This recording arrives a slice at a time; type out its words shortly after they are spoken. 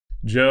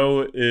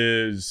Joe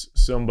is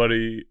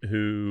somebody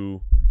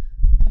who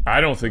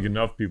I don't think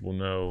enough people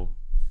know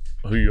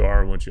who you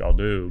are and what y'all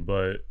do,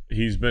 but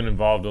he's been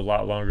involved a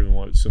lot longer than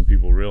what some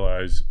people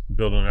realize,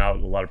 building out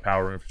a lot of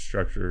power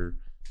infrastructure,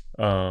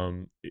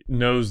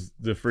 knows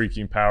the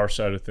freaking power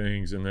side of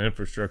things and the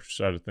infrastructure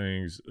side of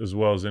things as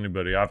well as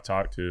anybody I've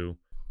talked to.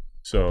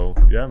 So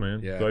yeah,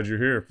 man, glad you're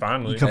here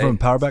finally. You come from a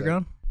power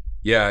background?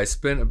 Yeah, I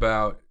spent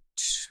about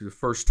the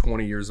first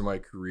 20 years of my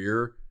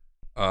career,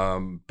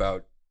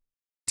 about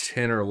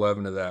 10 or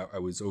 11 of that I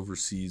was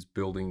overseas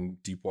building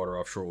deep water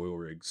offshore oil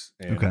rigs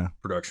and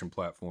production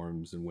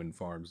platforms and wind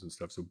farms and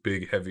stuff. So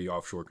big, heavy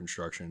offshore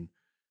construction.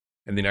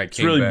 And then it's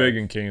really big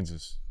in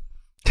Kansas.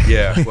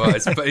 Yeah, well,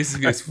 it's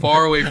basically as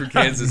far away from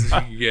Kansas as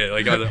you can get,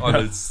 like on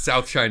the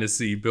South China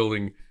Sea,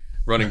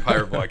 running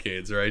pirate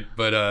blockades, right?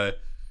 But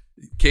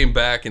came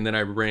back, and then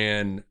I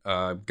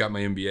got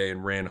my MBA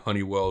and ran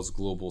Honeywell's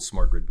global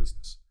smart grid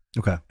business.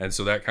 Okay. And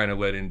so that kind of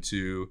led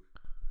into,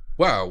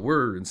 wow,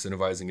 we're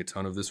incentivizing a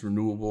ton of this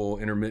renewable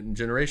intermittent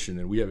generation,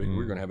 and we're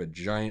going to have a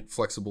giant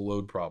flexible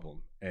load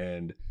problem.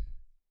 And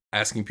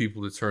asking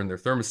people to turn their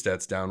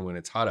thermostats down when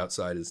it's hot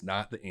outside is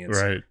not the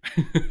answer.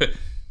 Right.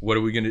 What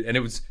are we going to? And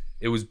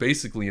it was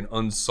basically an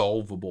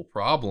unsolvable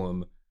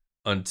problem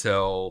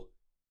until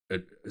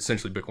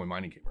essentially Bitcoin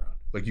mining came around.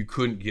 Like, you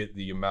couldn't get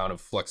the amount of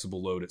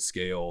flexible load at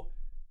scale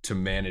to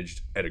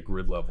manage at a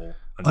grid level.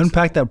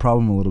 Unpack that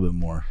problem a little bit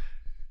more.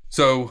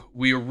 So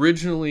we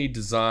originally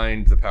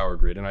designed the power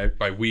grid, and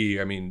by we,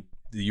 I mean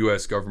the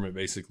U.S. government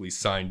basically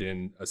signed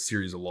in a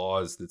series of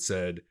laws that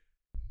said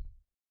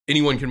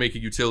anyone can make a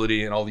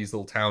utility, and all these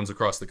little towns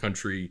across the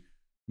country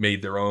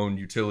made their own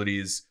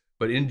utilities.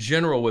 But in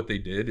general, what they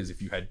did is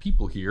if you had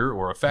people here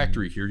or a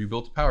factory here, you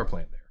built a power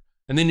plant there.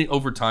 And then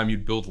over time,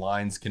 you'd build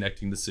lines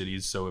connecting the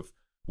cities. So if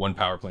one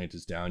power plant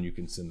is down, you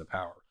can send the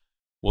power.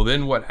 Well,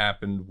 then what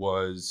happened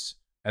was,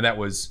 and that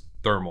was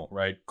thermal,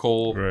 right?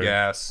 Coal,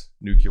 gas,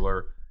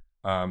 nuclear.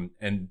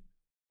 And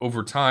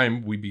over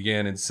time, we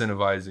began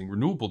incentivizing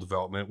renewable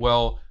development.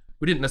 Well,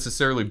 we didn't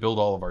necessarily build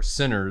all of our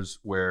centers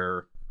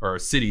or our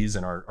cities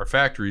and our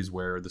factories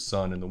where the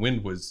sun and the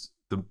wind was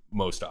the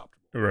most optimal.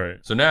 Right.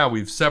 So now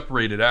we've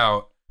separated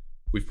out,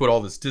 we've put all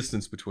this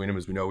distance between them,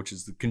 as we know, which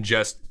is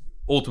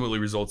ultimately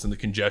results in the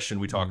congestion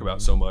we talk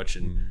about so much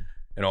and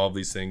all of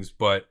these things.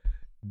 But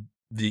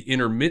the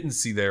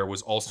intermittency there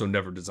was also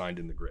never designed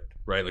in the grid,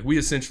 right? Like, we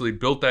essentially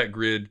built that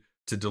grid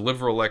to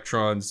deliver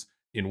electrons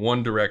in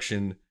one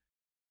direction,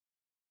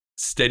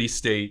 steady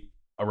state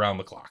around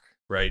the clock,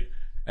 right?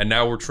 And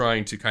now we're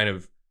trying to kind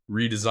of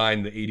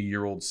redesign the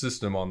 80-year-old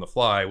system on the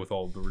fly with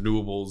all the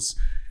renewables.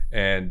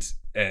 And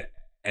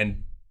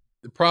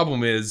the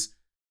problem is,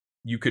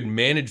 you could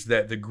manage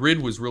that. The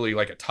grid was really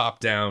like a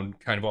top-down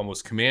kind of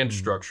almost command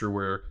structure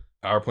where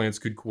power plants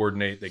could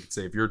coordinate. They could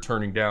say, if you're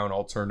turning down,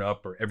 I'll turn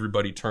up, or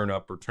everybody turn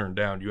up or turn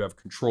down. You have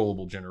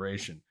controllable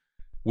generation.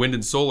 Wind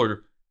and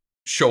solar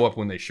show up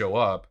when they show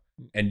up,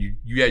 and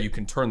you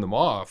can turn them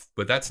off,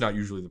 but that's not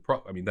usually the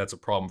problem. I mean, that's a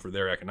problem for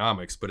their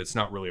economics, but it's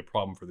not really a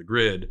problem for the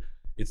grid.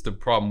 It's the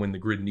problem when the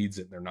grid needs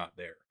it and they're not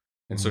there.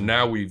 And so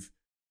now we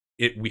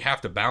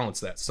have to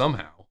balance that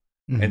somehow.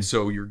 And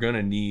so you're going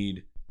to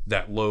need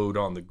that load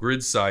on the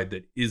grid side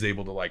that is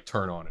able to like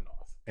turn on and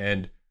off.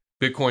 And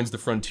Bitcoin's the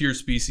frontier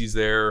species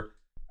there.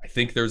 I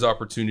think there's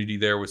opportunity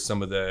there with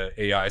some of the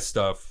AI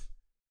stuff.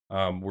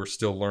 We're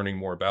still learning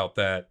more about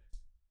that.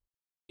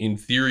 In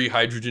theory,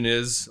 hydrogen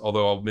is,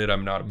 although I'll admit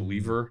I'm not a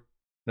believer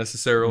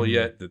necessarily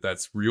yet that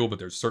that's real, but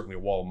there's certainly a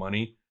wall of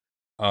money.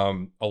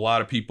 A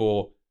lot of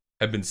people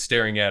have been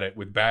staring at it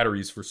with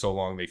batteries for so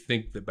long. They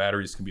think that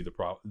batteries can be the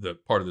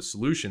part of the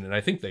solution, and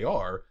I think they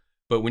are.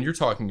 But when you're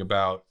talking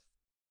about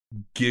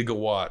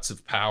gigawatts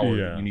of power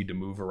that you need to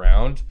move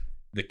around,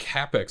 the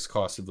capex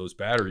cost of those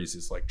batteries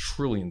is like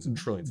trillions and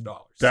trillions of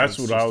dollars. That's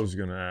what I was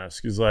going to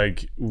ask, is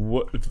like,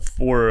 what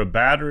for a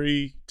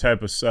battery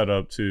type of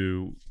setup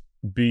to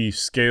be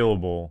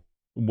scalable,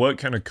 what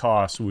kind of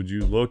cost would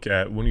you look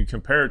at when you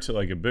compare it to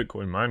like a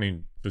Bitcoin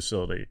mining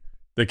facility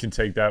that can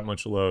take that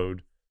much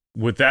load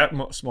with that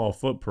small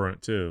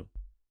footprint too?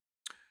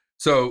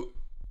 So,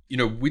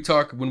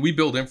 when we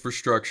build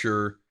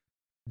infrastructure,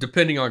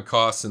 depending on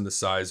costs and the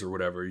size or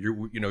whatever,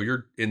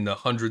 you're in the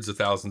hundreds of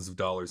thousands of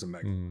dollars a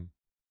megawatt.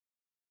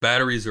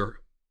 Batteries are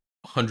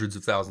hundreds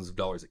of thousands of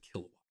dollars a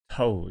kilowatt.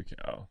 Holy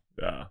cow.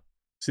 Yeah.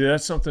 See,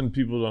 that's something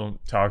people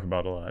don't talk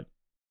about a lot.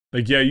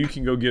 Like, yeah, you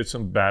can go get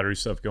some battery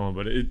stuff going,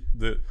 but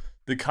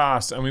the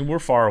cost, I mean, we're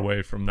far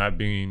away from that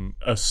being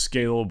a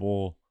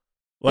scalable,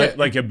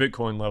 like a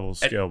Bitcoin level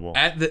scalable.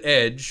 At the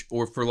edge,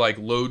 or for like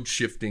load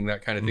shifting,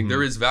 that kind of thing,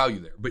 there is value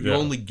there, but you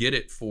only get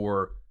it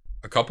for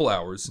a couple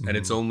hours, and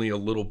it's only a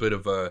little bit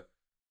of a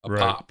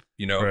pop,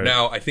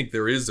 Now, I think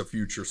there is a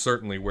future,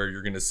 certainly, where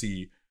you're going to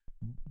see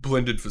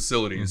blended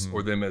facilities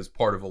or them as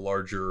part of a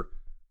larger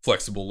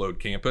flexible load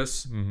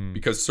campus,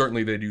 because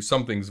certainly they do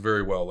some things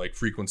very well, like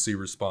frequency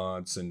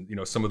response and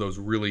some of those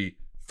really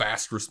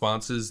fast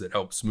responses that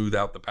help smooth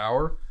out the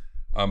power.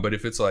 But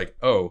if it's like,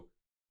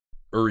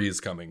 Uri is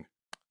coming,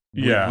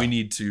 we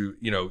need to,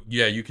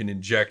 you can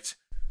inject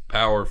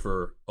power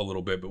for a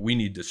little bit, but we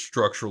need to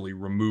structurally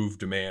remove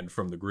demand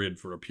from the grid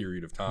for a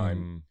period of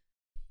time.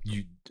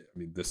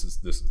 This is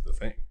the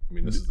thing. I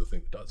mean, this is the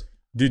thing that does it.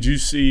 Did you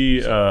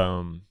see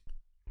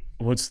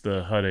what's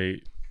the HUD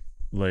 8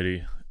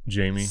 lady?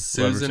 Jamie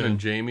Susan Leverton? and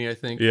Jamie, I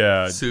think.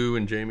 Yeah. Sue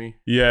and Jamie.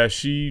 Yeah,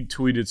 she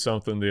tweeted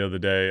something the other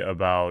day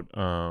about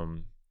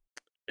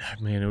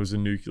it was a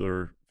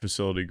nuclear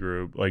facility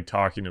group, like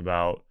talking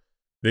about,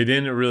 they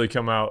didn't really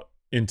come out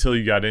until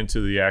you got into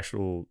the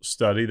actual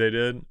study they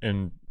did,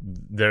 and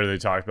there they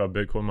talked about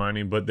Bitcoin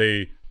mining, but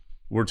they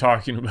were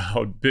talking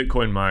about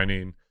Bitcoin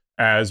mining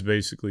as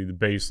basically the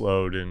base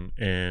load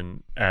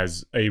and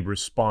as a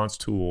response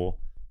tool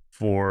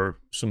for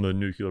some of the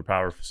nuclear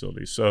power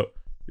facilities. So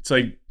it's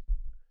like,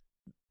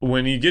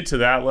 when you get to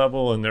that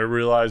level and they're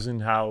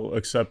realizing how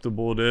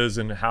acceptable it is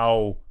and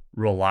how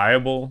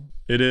reliable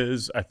it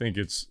is, I think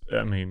it's,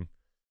 we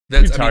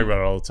talk about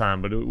it all the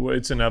time, but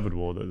it's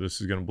inevitable that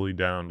this is going to bleed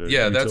down to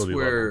that's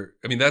where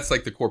level. That's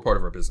like the core part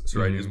of our business,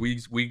 right? Is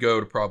we go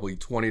to probably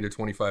 20 to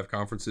 25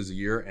 conferences a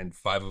year, and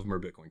 5 of them are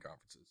Bitcoin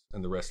conferences,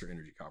 and the rest are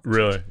energy conferences.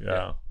 Really?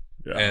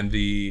 Yeah. And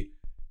the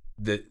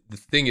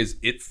thing is,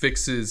 it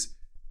fixes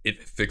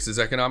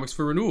economics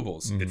for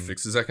renewables. It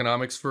fixes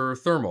economics for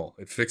thermal.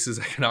 It fixes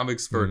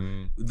economics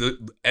for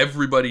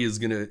everybody is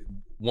gonna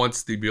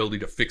wants the ability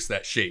to fix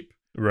that shape,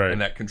 right, and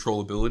that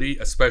controllability,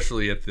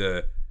 especially at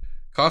the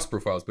cost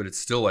profiles. But it's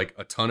still like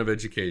a ton of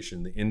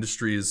education. The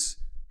industry is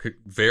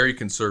very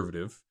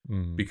conservative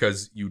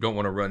because you don't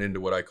want to run into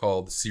what I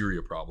call the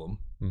Syria problem,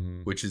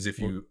 which is if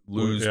you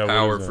lose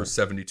power for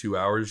 72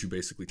 hours, you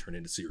basically turn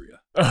into Syria.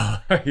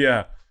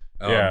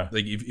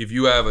 Like if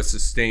you have a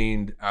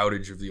sustained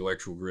outage of the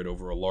electrical grid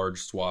over a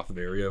large swath of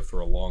area for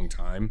a long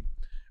time,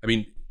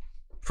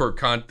 for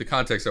the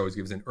context I always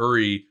give is in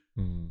Uri,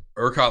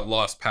 ERCOT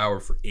lost power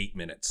for 8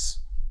 minutes.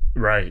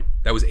 Right.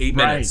 That was 8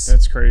 minutes.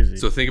 That's crazy.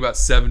 So think about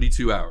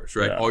 72 hours,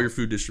 right? Yeah. All your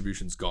food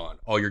distribution's gone.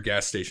 All your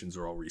gas stations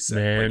are all reset.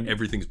 Man, like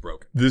everything's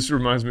broken. This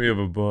reminds me of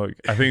a book.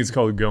 I think it's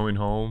called Going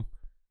Home.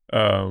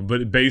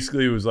 But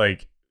it was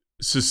like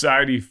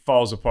society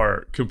falls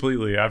apart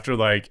completely after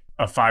like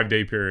a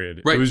 5-day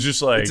period. Right. It was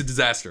just like, it's a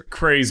disaster.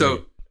 Crazy.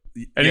 So,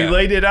 and he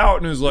laid it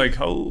out and was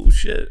like, oh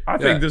shit, I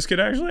think this could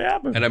actually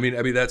happen.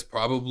 And that's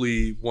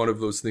probably one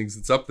of those things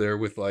that's up there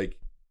with like,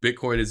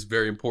 Bitcoin is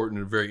very important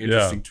and a very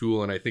interesting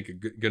tool, and I think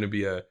going to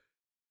be a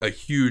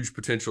huge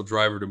potential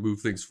driver to move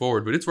things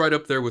forward. But it's right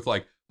up there with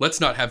like, let's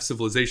not have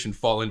civilization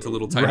fall into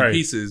little tiny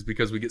pieces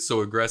because we get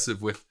so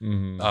aggressive with,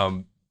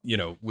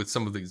 with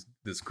some of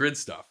this grid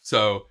stuff.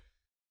 So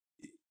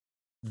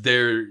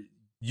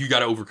you got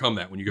to overcome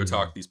that when you go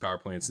talk to these power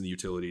plants and the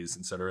utilities,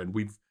 et cetera. And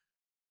we've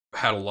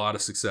had a lot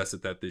of success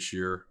at that this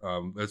year.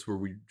 That's where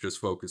we just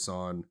focus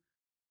on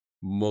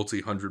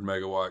multi-100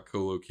 megawatt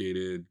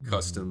co-located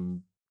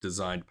custom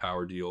designed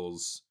power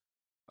deals,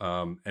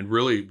 and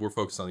really we're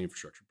focused on the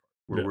infrastructure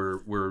part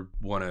where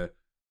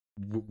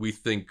we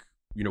think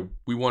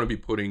we want to be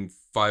putting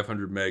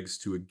 500 megs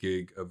to a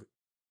gig of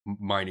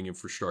mining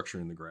infrastructure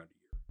in the ground a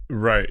year.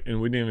 Right. And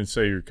we didn't even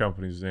say your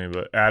company's name,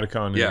 but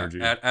Adakon Energy.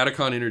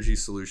 Adakon Energy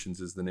Solutions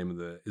is the name of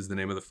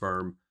the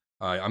firm.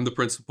 I'm the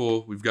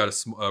principal. We've got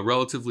a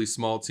relatively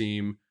small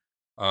team,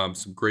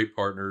 some great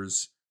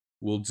partners.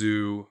 We've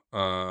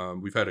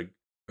had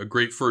a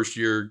great first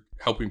year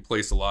helping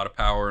place a lot of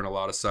power in a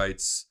lot of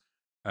sites,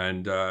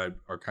 and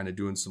are kind of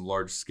doing some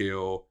large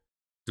scale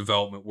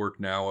development work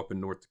now up in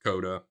North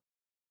Dakota.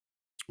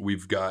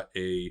 We've got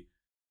a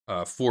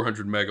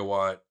 400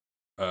 megawatt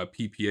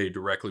PPA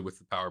directly with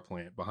the power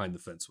plant behind the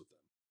fence with them.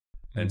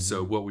 And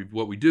so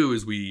what we do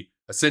is we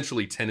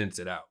essentially tenant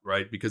it out,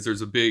 right? Because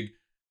there's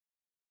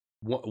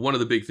one of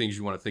the big things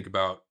you want to think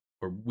about,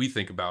 or we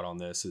think about on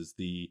this, is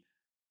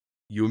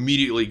you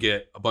immediately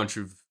get a bunch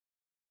of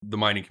the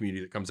mining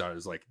community that comes out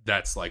is like,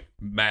 that's like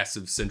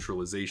massive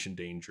centralization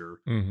danger.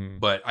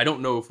 But I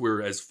don't know if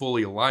we're as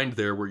fully aligned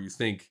there, where you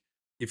think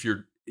if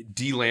you're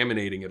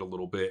delaminating it a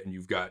little bit and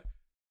you've got,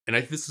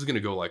 this is going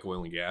to go like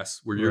oil and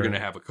gas, where you're going to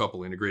have a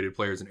couple integrated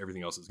players and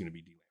everything else is going to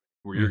be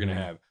delaminated, where you're going to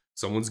have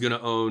someone's going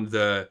to own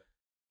the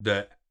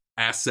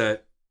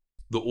asset,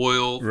 the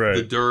oil,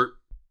 the dirt,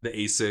 the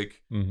ASIC.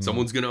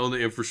 Someone's going to own the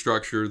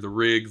infrastructure, the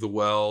rig, the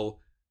well,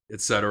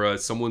 etc.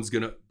 Someone's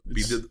going to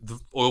be the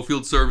oil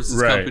field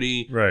services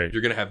company. Right.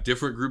 You're going to have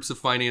different groups of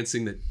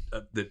financing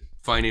that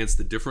finance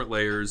the different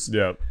layers.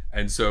 Yep.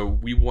 And so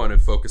we want to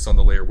focus on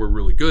the layer we're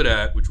really good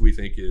at, which we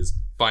think is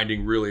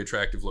finding really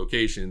attractive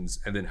locations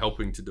and then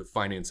helping to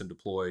finance and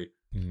deploy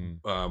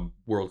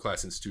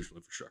world-class institutional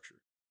infrastructure.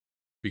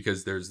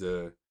 Because there's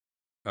the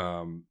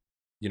kind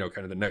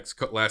of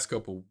the last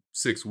couple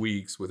 6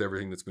 weeks with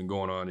everything that's been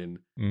going on in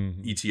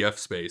ETF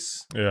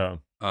space. Yeah.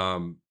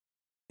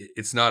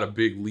 It's not a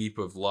big leap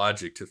of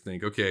logic to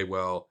think, okay,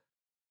 well,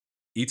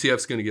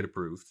 ETF's going to get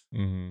approved.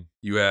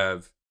 You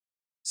have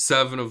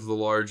 7 of the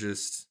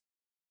largest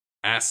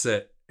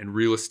asset and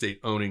real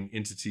estate owning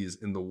entities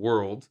in the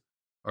world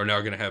are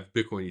now going to have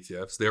Bitcoin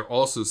ETFs. They're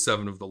also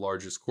 7 of the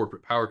largest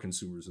corporate power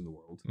consumers in the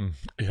world.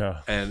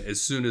 Yeah. And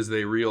as soon as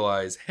they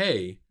realize,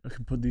 hey, I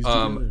can put these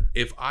together.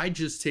 if I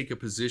just take a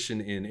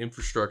position in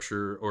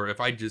infrastructure, or if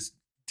I just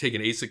take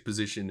an ASIC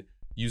position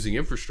using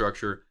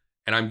infrastructure,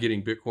 and I'm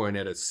getting Bitcoin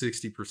at a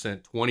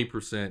 60%,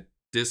 20%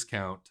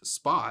 discount to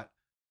spot,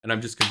 and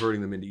I'm just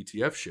converting them into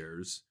ETF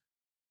shares,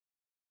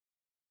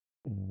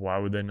 Why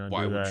would they not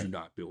why do would that? you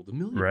not build a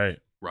million?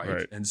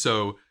 Right. And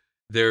so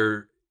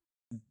they're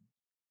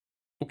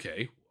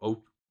okay.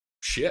 Oh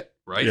shit!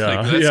 Right? Yeah.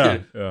 Like that's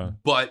good. Yeah.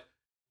 But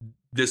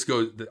this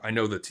goes. I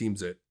know the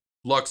teams at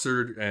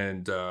Luxord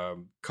and a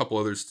couple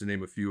others, to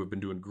name a few, have been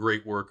doing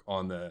great work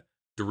on the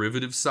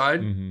derivative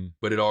side. Mm-hmm.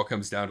 But it all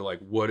comes down to like,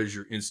 what is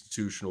your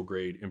institutional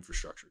grade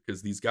infrastructure?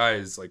 Because these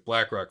guys like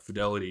BlackRock,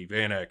 Fidelity,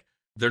 VanEck,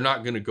 they're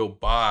not going to go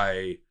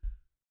buy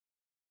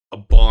a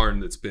barn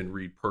that's been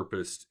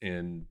repurposed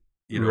in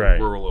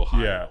rural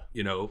Ohio.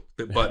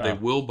 But they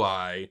will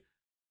buy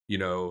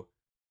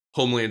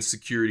Homeland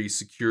Security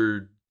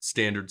secured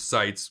standard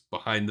sites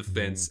behind the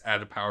fence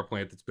at a power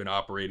plant that's been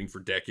operating for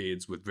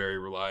decades with very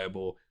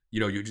reliable.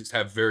 You just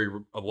have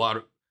a lot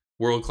of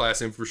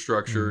world-class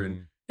infrastructure,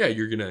 and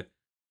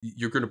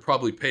you're gonna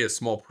probably pay a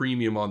small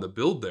premium on the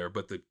build there,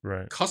 but the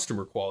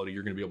customer quality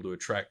you're gonna be able to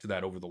attract to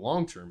that over the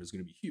long term is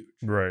gonna be huge.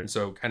 Right. And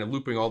so, kind of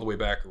looping all the way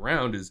back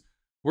around is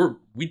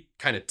we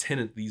kind of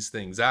tenant these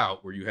things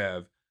out where you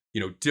have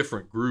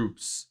different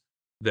groups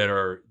that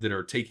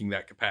are taking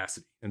that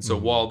capacity. And so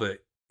while the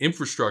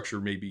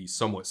infrastructure may be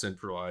somewhat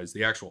centralized,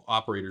 the actual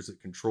operators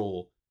that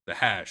control the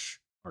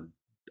hash are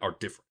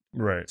different.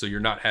 Right. So you're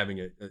not having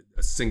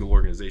a single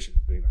organization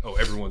being like, oh,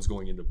 everyone's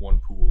going into one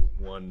pool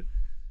and one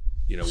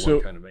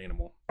kind of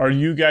animal. Are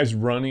you guys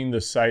running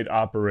the site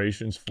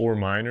operations for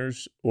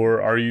miners,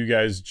 or are you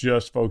guys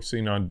just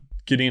focusing on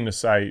getting the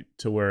site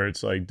to where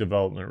it's like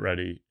development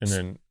ready? And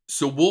then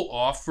so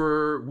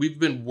we've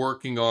been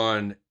working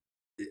on,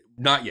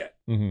 not yet.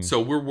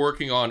 So we're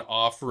working on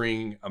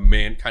offering a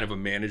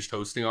managed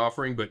hosting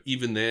offering, but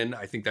even then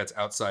I think that's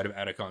outside of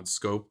Adakon's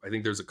scope. I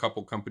think there's a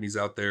couple companies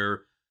out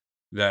there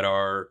that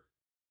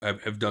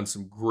have done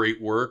some great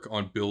work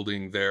on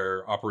building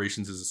their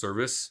operations as a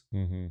service.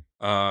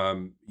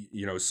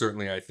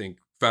 Certainly I think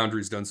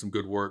Foundry's done some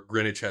good work.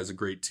 Greenwich has a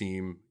great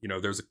team.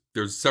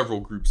 There's several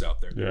groups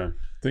out there. Yeah.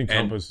 I think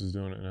Compass is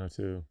doing it now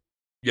too.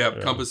 Yeah.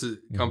 Compass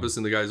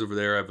and the guys over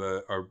there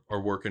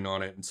are working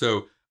on it. And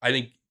so I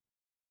think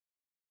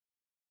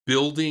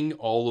building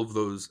all of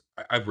those,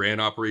 I've ran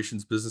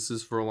operations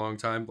businesses for a long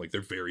time. Like, they're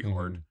very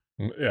hard.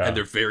 Yeah. And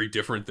they're very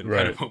different than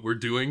kind of what we're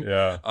doing.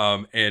 Yeah.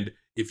 And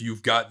if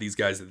you've got these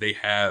guys that they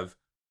have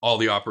all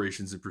the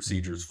operations and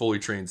procedures, fully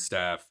trained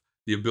staff,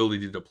 the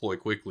ability to deploy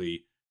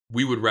quickly,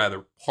 we would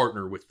rather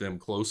partner with them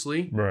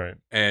closely, right,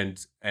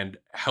 and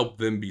help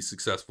them be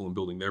successful in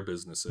building their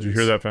businesses. Did you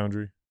hear that,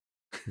 Foundry?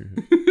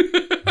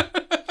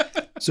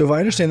 So if I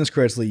understand this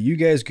correctly, you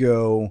guys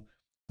go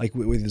like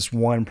with this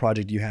one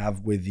project you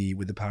have with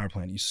the power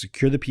plant, you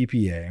secure the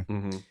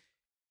PPA.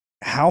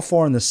 How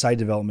far in the site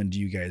development do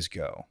you guys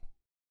go?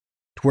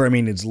 To where,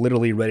 it's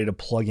literally ready to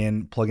plug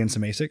in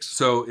some ASICs?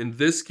 So in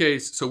this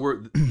case,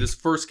 this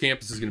first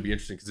campus is going to be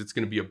interesting because it's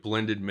going to be a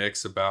blended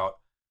mix. About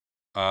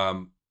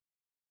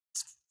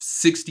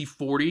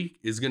 60-40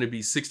 is going to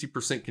be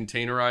 60%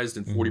 containerized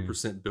and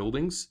 40%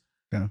 buildings.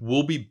 Yeah.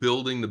 We'll be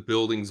building the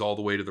buildings all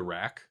the way to the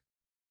rack.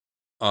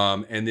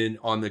 And then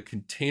on the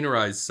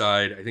containerized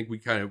side, I think we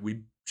don't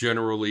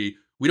really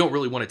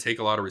want to take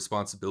a lot of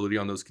responsibility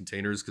on those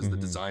containers because the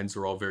designs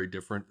are all very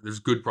different. There's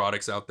good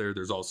products out there.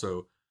 There's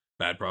also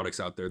bad products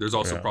out there. There's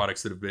also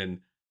products that have been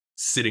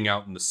sitting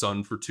out in the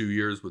sun for 2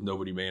 years with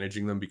nobody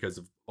managing them because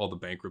of all the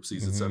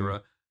bankruptcies, et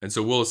cetera. And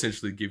so we'll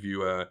essentially give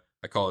you I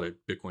call it a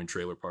Bitcoin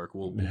trailer park.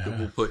 We'll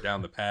put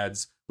down the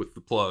pads with the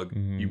plug.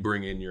 You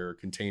bring in your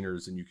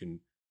containers and you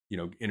can,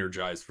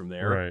 energize from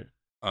there. Right.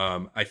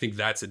 I think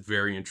that's a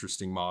very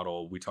interesting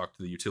model. We talk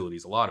to the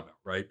utilities a lot about,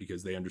 right?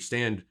 Because they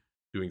understand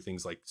doing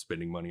things like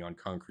spending money on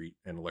concrete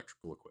and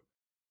electrical equipment.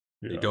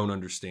 They don't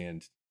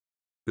understand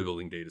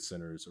building data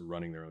centers or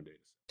running their own data centers.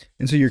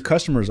 And so your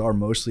customers are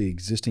mostly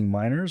existing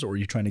miners, or are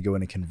you trying to go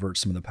in and convert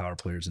some of the power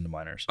players into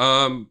miners?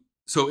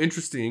 So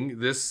interesting.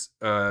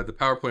 The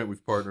power plant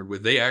we've partnered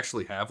with, they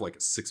actually have like a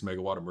 6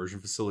 megawatt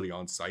immersion facility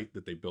on site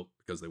that they built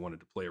because they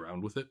wanted to play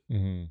around with it.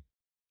 And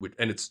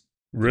it's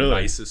the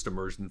nicest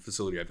immersion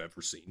facility I've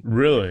ever seen.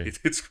 Really?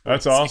 It's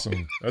that's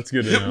awesome. That's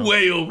good to know.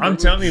 Way over. I'm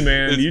telling you,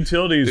 man,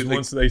 utilities,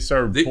 once they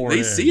start pouring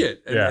they see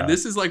it. And, and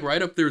this is like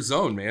right up their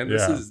zone, man.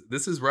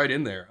 This is right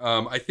in there.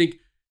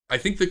 I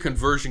think the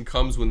conversion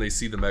comes when they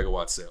see the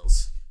megawatt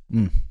sales.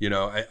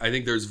 I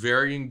think there's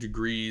varying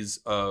degrees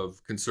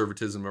of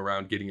conservatism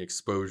around getting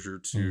exposure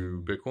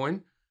to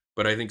Bitcoin,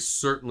 but I think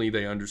certainly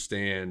they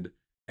understand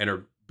and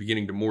are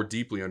beginning to more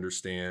deeply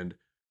understand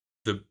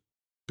the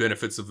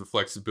benefits of the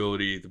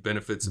flexibility, the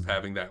benefits of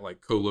having that like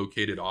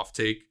co-located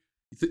offtake.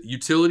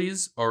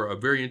 Utilities are a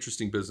very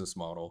interesting business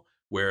model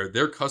where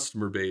their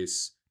customer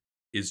base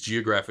is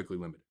geographically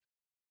limited.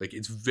 Like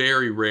it's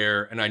very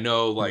rare. And I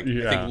know I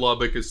think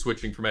Lubbock is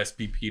switching from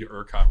SPP to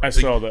ERCOT. Right? I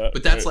saw that.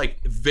 But that's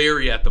like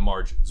very at the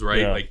margins, right?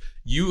 Yeah. Like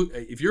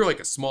if you're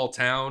like a small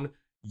town,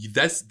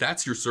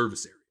 that's your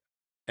service area.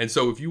 And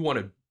so if you want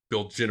to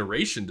build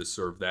generation to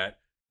serve that,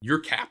 you're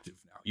captive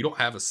now. You don't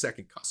have a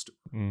second customer.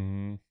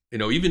 Mm-hmm. You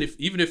know, even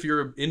if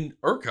you're in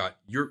ERCOT,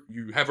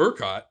 you have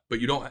ERCOT, but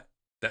you don't.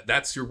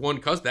 That's your one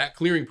customer. That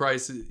clearing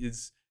price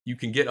is you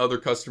can get other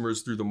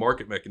customers through the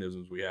market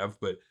mechanisms we have,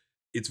 but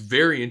it's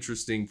very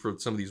interesting for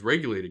some of these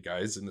regulated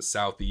guys in the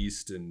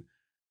Southeast and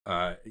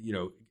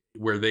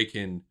where they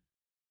can.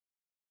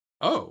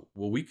 Oh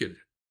well, we could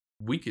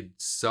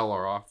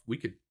sell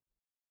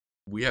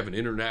we have an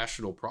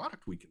international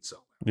product we can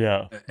sell.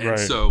 Yeah, and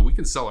so we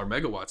can sell our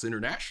megawatts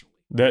internationally.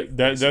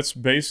 That's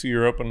basically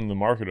you're opening the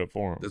market up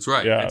for them. That's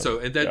right. Yeah.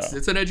 And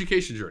it's an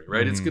education journey,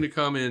 right? It's going to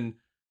come in.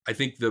 I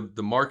think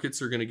the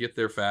markets are going to get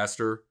there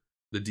faster,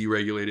 the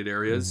deregulated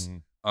areas.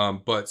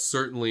 But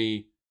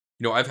certainly,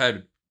 I've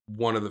had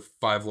one of the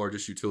 5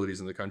 largest utilities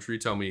in the country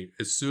tell me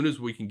as soon as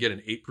we can get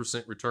an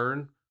 8%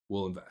 return,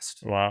 we'll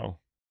invest. Wow.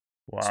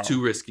 It's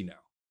too risky now.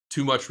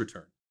 Too much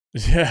return.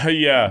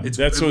 Yeah.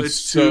 That's what's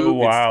so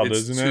wild,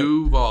 isn't it? It's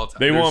too volatile.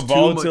 They want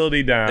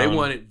volatility down. They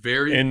want it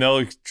very... And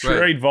they'll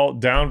trade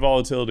down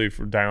volatility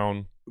for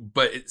down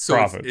But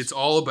profits. It's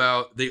all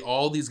about...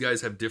 all these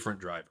guys have different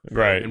drivers.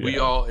 Right. And we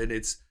all...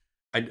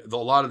 And a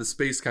lot of the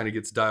space kind of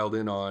gets dialed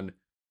in on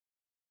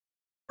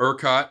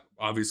ERCOT,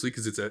 obviously,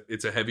 because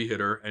it's a heavy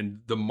hitter,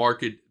 and the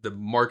market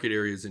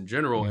areas in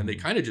general, and they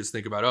kind of just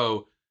think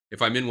about,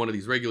 if I'm in one of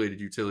these regulated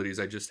utilities,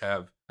 I'm just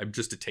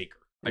a taker.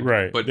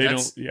 Right. But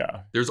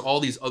there's all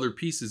these other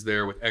pieces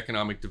there with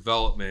economic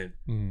development,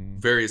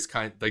 various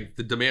like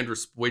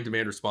the way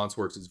demand response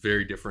works is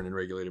very different in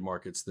regulated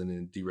markets than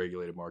in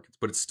deregulated markets,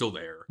 but it's still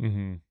there.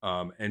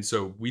 And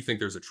so we think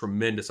there's a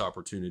tremendous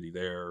opportunity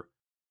there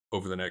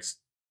over the next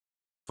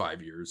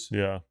 5 years.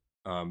 Yeah.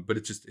 But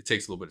it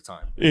takes a little bit of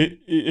time.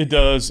 It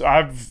does.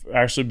 I've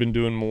actually been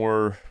doing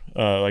more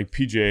like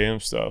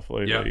PJM stuff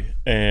lately,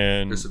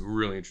 and there's some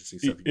really interesting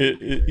stuff.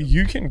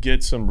 You can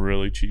get some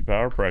really cheap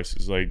power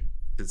prices, like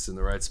it's in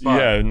the right spot.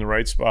 Yeah, in the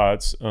right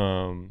spots.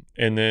 And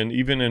then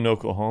even in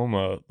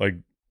Oklahoma, like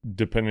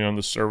depending on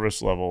the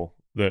service level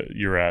that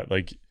you're at,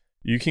 like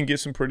you can get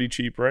some pretty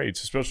cheap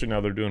rates, especially now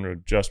they're doing an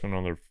adjustment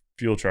on their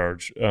fuel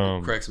charge.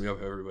 It cracks me up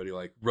how everybody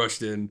like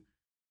rushed in.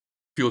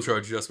 Fuel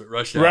charge adjustment,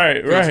 rushed out.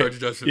 Right. Charge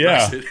adjustment,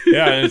 yeah.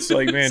 And it's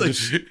like, man,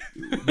 just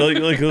like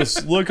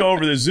let's look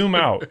over this, zoom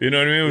out. You know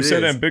what I mean? We say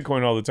that in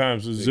Bitcoin all the time.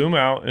 So zoom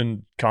out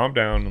and calm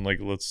down and like,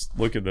 let's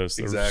look at this.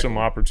 There's some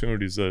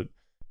opportunities that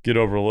get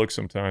overlooked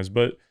sometimes.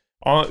 But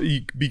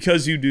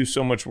because you do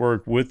so much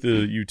work with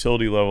the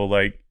utility level,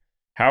 like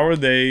how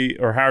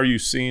are you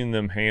seeing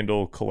them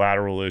handle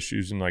collateral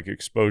issues and like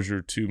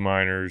exposure to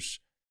miners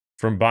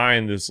from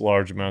buying this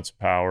large amounts of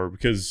power?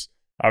 Because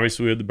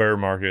obviously we had the bear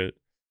market.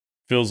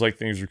 Feels like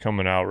things are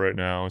coming out right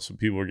now, and some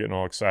people are getting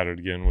all excited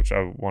again, which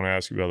I want to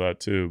ask you about that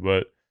too.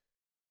 But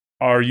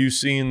are you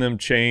seeing them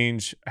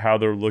change how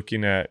they're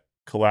looking at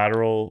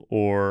collateral,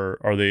 or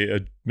are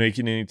they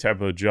making any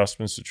type of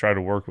adjustments to try to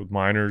work with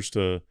miners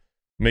to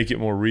make it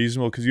more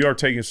reasonable? Because you are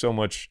taking so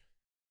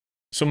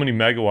many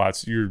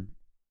megawatts.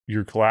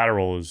 Your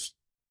collateral it's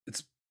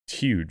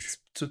huge.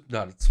 It's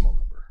not a small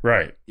number.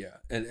 Right. Yeah.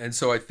 And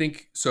so I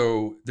think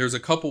there's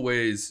a couple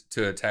ways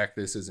to attack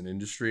this as an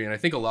industry. And I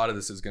think a lot of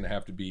this is going to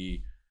have to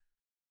be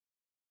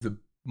the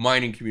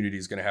mining community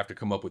is going to have to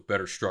come up with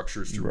better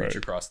structures to reach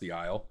across the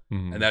aisle.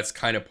 And that's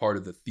kind of part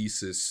of the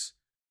thesis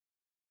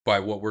by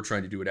what we're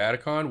trying to do at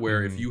Adakon,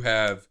 where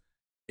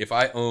if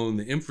I own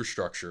the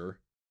infrastructure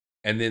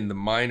and then the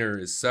miner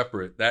is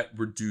separate, that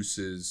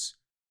reduces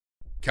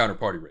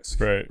counterparty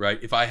risk. Right.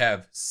 If I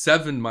have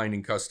 7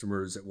 mining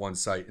customers at one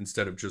site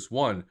instead of just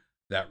one,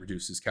 that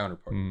reduces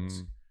counterparty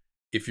risk.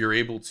 If you're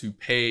able to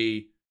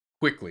pay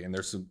quickly, and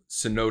there's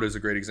Sonota is a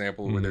great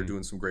example where they're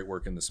doing some great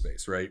work in the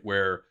space, right?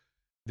 Where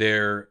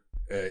they're,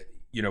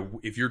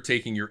 if you're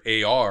taking your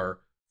AR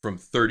from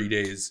 30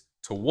 days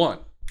to 1,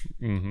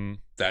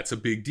 that's a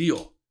big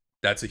deal.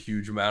 That's a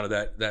huge amount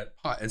of that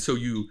pot. And so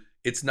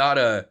it's not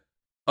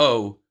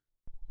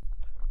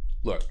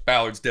look,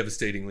 Ballard's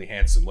devastatingly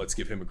handsome. Let's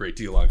give him a great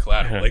deal on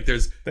collateral. Like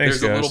there's a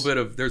little bit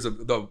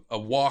of a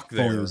walk there.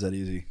 If only it was that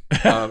easy.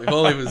 If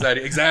only it was that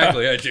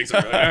exactly. Yeah, Jake's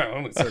like,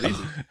 it's not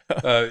easy.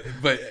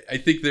 But I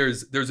think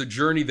there's a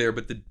journey there.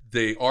 But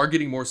they are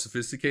getting more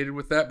sophisticated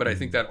with that. But I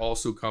think that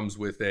also comes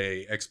with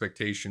a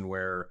expectation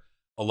where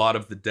a lot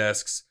of the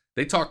desks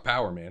they talk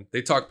power, man.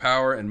 They talk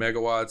power and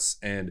megawatts,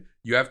 and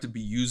you have to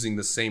be using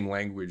the same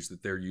language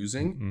that they're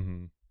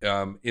using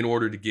in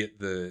order to get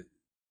the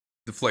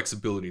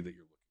flexibility that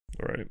you're.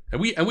 Right. And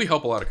we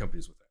help a lot of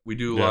companies with that. We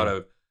do a lot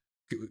of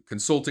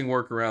consulting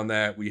work around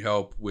that. We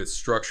help with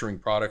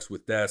structuring products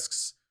with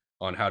desks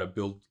on how to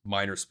build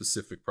miner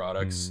specific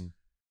products.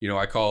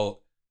 I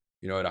call,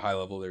 at a high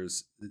level,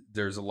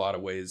 there's a lot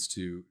of ways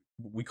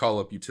we call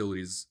up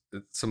utilities.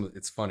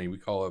 It's funny. We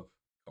call up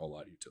a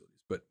lot of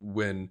utilities, but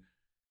when,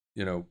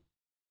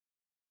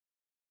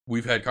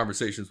 we've had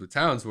conversations with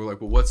towns, we're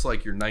like, well, what's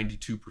like your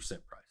 92%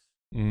 price?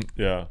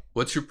 Yeah.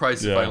 What's your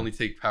price if I only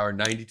take power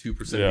 92%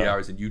 of the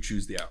hours and you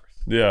choose the hours?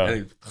 Yeah.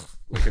 I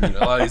mean,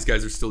 a lot of these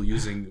guys are still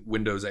using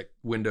Windows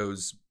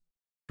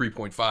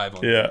 3.5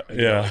 on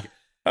Yeah.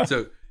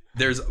 So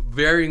there's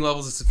varying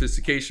levels of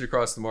sophistication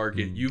across the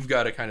market. You've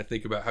got to kind of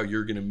think about how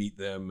you're going to meet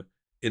them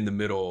in the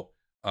middle.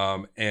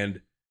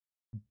 And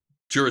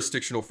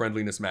jurisdictional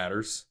friendliness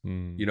matters.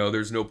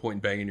 There's no point in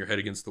banging your head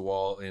against the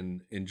wall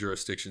in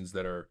jurisdictions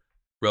that are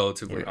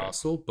relatively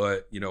hostile.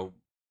 But,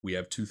 we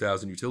have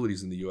 2,000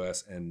 utilities in the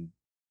U.S. and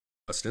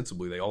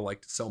ostensibly they all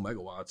like to sell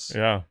megawatts.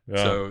 Yeah.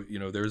 So,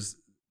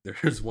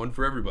 there's one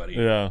for everybody.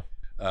 Yeah.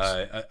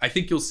 I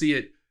think you'll see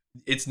it.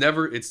 It's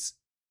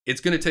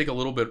going to take a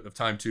little bit of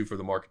time too for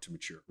the market to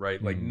mature,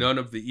 right? Like none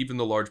of even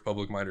the large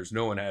public miners,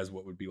 no one has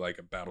what would be like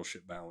a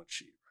battleship balance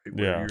sheet, right?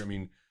 Where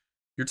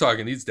you're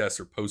talking, these desks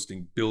are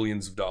posting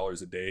billions of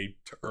dollars a day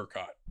to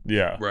ERCOT.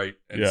 Yeah. Right.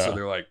 And so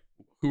they're like,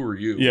 who are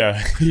you?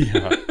 Yeah.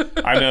 Yeah.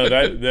 I know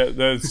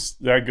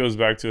that goes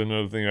back to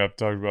another thing I've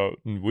talked about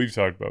and we've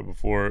talked about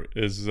before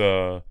is,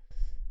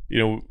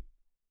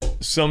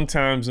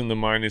 sometimes in the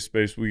mining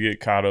space, we get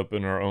caught up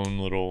in our own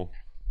little,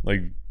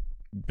 like,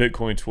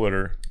 Bitcoin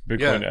Twitter,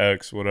 Bitcoin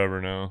X,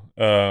 whatever now.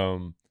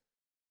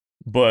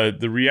 But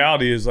the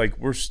reality is, like,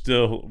 we're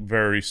still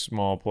very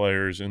small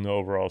players in the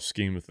overall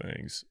scheme of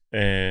things.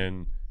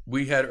 And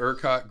we had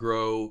ERCOT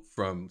grow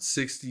from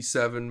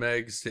 67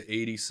 megs to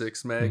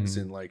 86 megs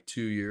in like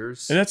 2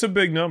 years. And that's a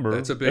big number.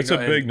 That's a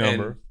big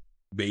number. And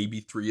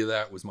maybe 3 of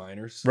that was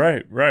miners.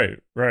 Right.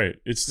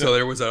 So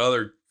there was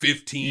another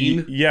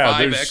 15,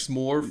 5x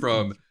more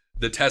from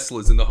the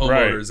Teslas and the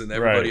homeowners and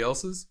everybody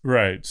else's.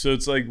 Right. So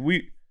it's like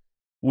we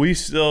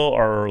still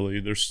are early.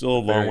 There's still a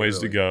long ways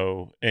to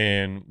go.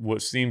 And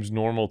what seems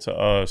normal to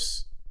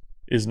us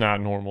is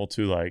not normal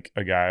to like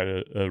a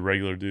guy, a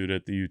regular dude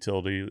at the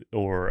utility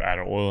or at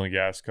an oil and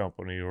gas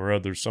company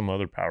or some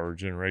other power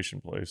generation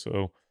place.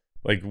 So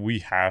like we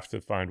have to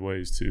find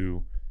ways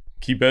to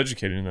keep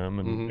educating them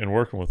and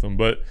working with them.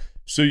 But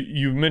so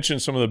you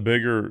mentioned some of the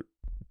bigger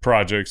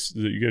projects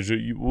that you guys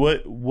do.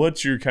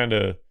 What's your kind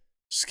of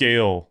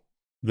scale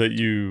that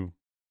you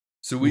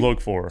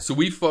look for? So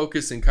we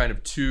focus in kind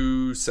of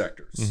 2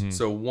 sectors.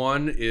 So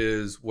one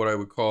is what I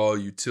would call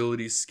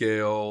utility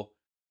scale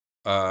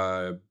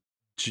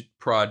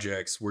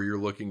projects where you're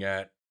looking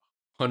at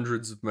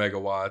hundreds of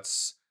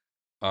megawatts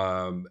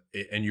and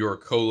you're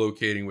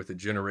co-locating with a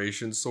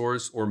generation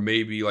source or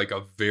maybe like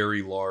a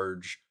very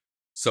large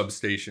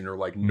substation or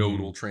like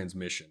nodal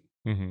transmission,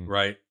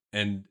 right?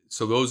 And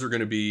so those are going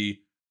to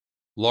be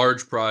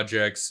large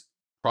projects,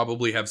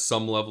 probably have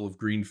some level of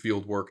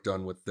greenfield work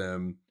done with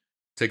them,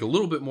 take a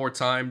little bit more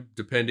time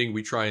depending.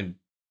 We try and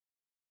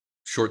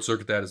short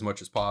circuit that as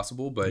much as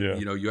possible, but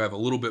you have a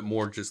little bit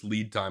more just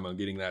lead time on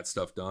getting that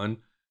stuff done.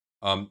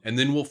 And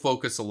then we'll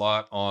focus a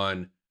lot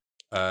on,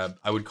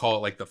 I would call it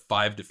like the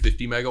 5 to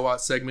 50 megawatt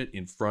segment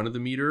in front of the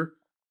meter,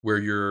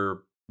 where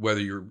whether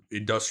you're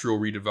industrial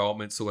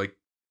redevelopment, so like,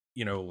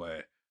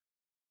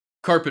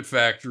 carpet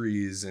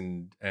factories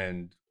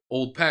and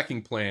old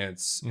packing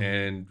plants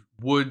and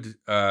wood,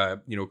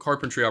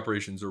 carpentry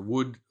operations or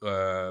wood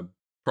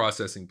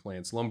processing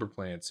plants, lumber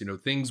plants,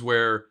 things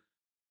where,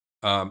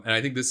 and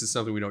I think this is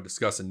something we don't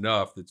discuss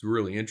enough that's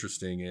really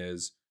interesting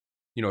is,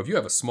 if you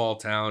have a small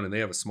town and they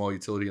have a small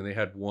utility and they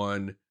had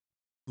one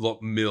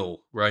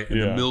mill, right?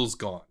 And the mill's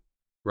gone,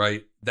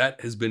 right? That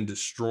has been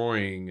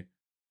destroying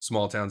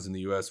small towns in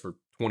the US for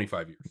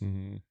 25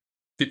 years,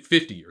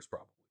 50 years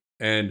probably.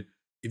 And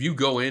if you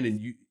go in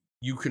and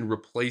you can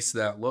replace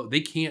that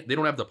they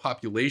don't have the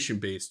population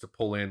base to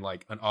pull in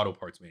like an auto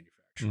parts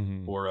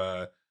manufacturer or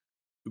a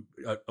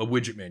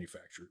widget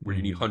manufacturer where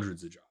you need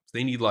hundreds of jobs.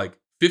 They need like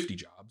 50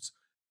 jobs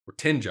or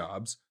 10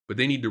 jobs, but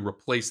they need to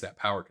replace that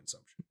power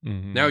consumption.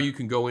 Now you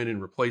can go in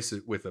and replace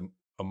it with a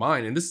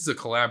mine. And this is a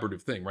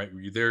collaborative thing, right?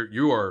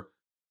 You are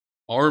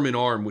arm in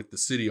arm with the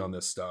city on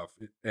this stuff.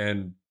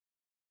 And,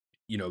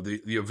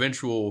 the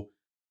eventual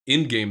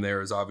end game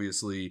there is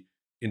obviously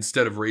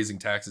instead of raising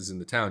taxes in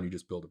the town, you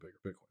just build a bigger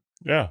Bitcoin.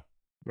 Yeah,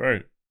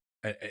 right.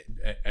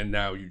 And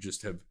now you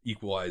just have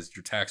equalized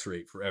your tax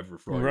rate forever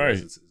for all your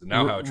businesses. And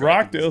now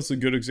Rockdale's a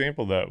good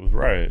example of that with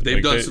Riot.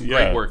 They've done some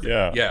great work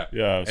there.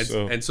 Yeah.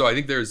 And so I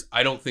think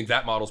I don't think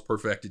that model's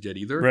perfected yet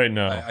either. Right,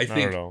 no, I not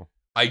think at all.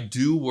 I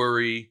do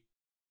worry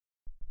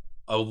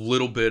a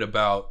little bit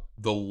about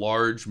the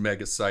large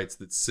mega sites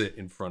that sit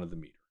in front of the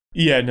meter.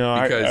 Yeah,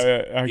 no,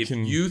 because I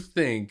can. You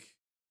think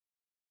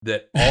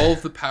that all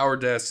of the power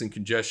desks and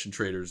congestion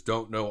traders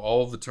don't know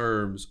all of the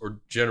terms or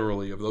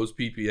generally of those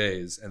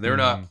PPAs, and they're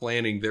not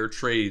planning their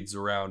trades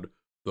around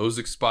those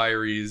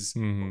expiries,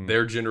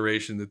 their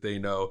generation that they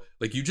know.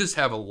 Like you just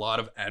have a lot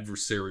of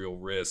adversarial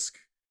risk.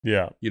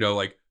 Yeah.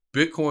 Like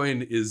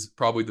Bitcoin is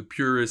probably the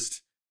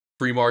purest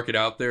free market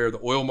out there.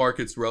 The oil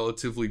market's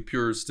relatively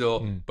pure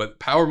still, but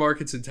power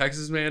markets in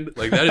Texas, man,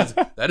 like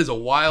that is a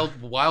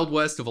wild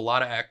west of a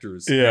lot of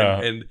actors.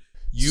 Yeah. And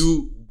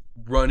you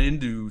run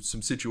into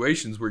some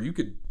situations where you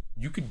could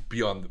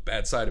be on the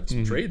bad side of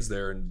some trades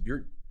there and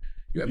you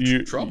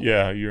have trouble.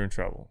 Yeah, you're in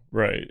trouble.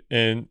 Right.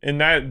 And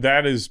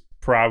that is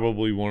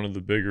probably one of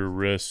the bigger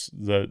risks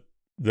that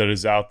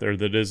is out there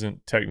that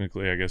isn't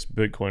technically, I guess,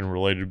 Bitcoin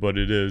related, but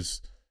it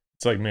is.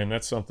 It's like, man,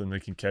 that's something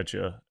that can catch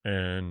you,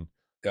 and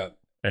you got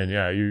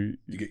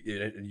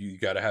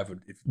to have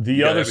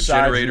the other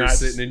generator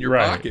sitting in your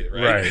pocket,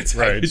 right?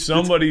 Right.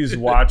 Somebody's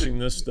watching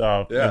this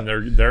stuff, and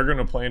they're going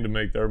to plan to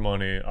make their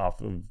money off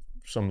of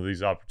some of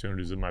these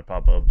opportunities that might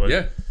pop up.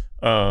 But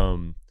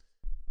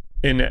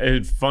and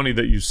it's funny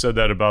that you said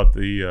that about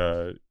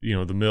the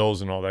the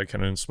mills and all that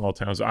kind of in small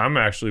towns. I'm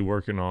actually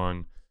working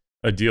on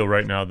a deal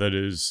right now that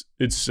it's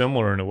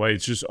similar in a way.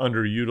 It's just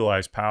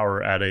underutilized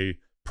power at a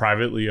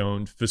privately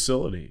owned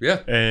facility.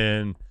 Yeah.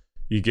 And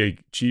you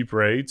get cheap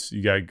rates,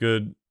 you got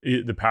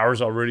the power's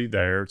already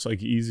there. It's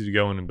like easy to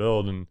go in and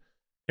build. And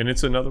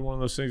it's another one of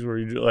those things where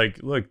you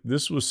like, look,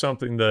 this was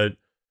something that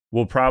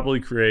will probably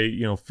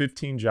create,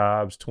 15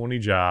 jobs, 20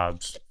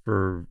 jobs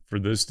for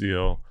this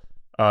deal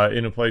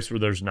in a place where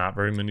there's not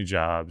very many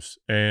jobs.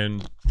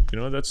 And,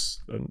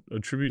 that's a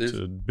tribute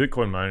to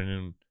Bitcoin mining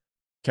and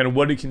kind of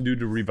what it can do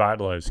to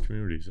revitalize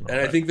communities.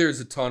 And I think there's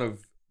a ton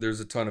of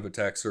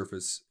attack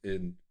surface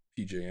in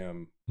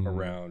PJM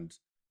around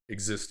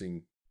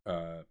existing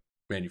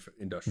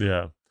industrial.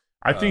 Yeah.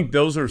 I think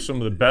those are some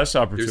of the best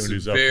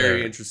opportunities up there.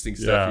 Very interesting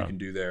stuff you can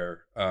do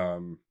there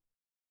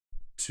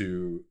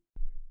to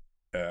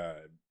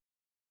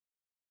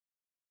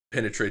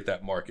penetrate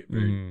that market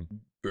very,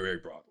 very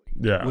broadly.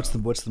 Yeah. What's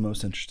the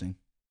most interesting?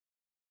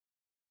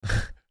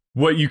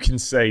 What you can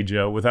say,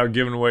 Joe, without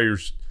giving away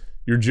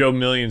your Joe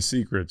Million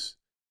secrets.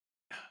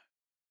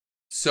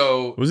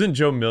 So wasn't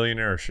Joe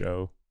Millionaire a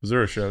show? Was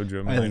there a show,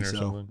 Joe Millionaire or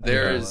something?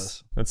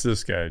 That's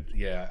this guy.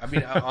 Yeah. I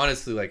mean,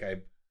 honestly,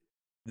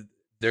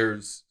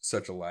 there's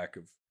such a lack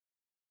of,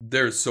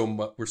 there's so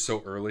much, we're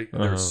so early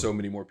and there's so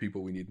many more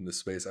people we need in this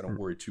space. I don't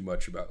worry too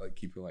much about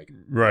keeping a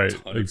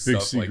ton of big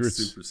stuff secrets.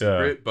 Super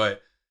secret.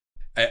 But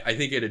I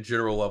think at a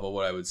general level,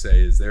 what I would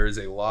say is there is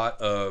a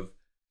lot of,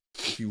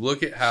 if you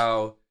look at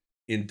how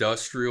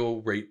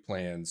industrial rate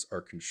plans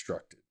are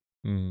constructed,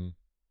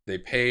 they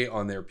pay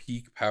on their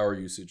peak power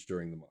usage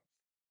during the month.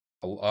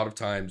 A lot of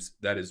times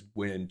that is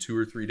when 2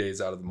 or 3 days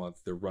out of the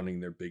month, they're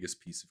running their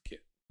biggest piece of kit.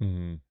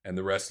 And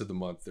the rest of the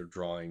month, they're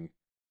drawing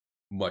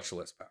much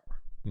less power.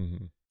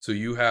 So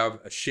you have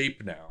a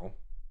shape now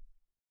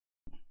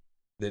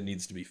that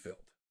needs to be filled.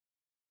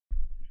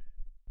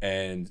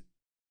 And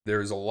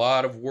there's a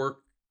lot of work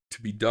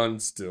to be done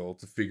still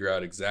to figure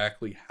out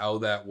exactly how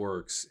that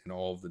works in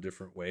all of the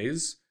different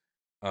ways.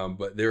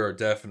 But there are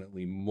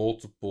definitely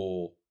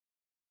multiple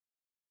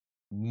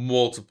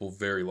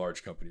very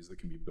large companies that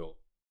can be built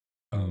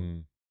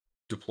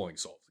deploying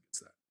solves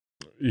against that.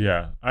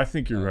 Yeah, I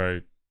think you're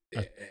right.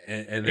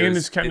 And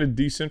it's kind of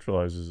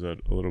decentralizes it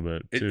a little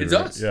bit too. It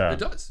does. Yeah. It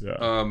does.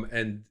 Yeah.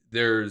 And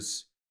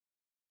there's,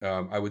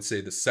 I would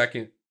say, the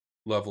second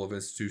level of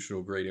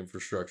institutional grade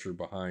infrastructure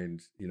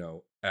behind,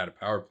 at a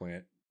power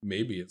plant.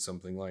 Maybe it's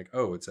something like,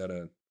 it's at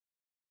a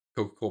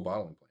Coca-Cola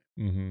bottling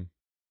plant.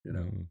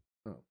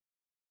 Oh,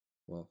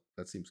 well,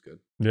 that seems good.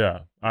 Yeah.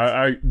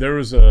 I there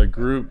was a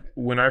group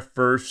when I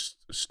first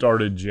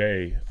started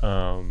Jay.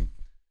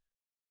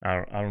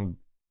 I don't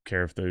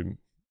care if they.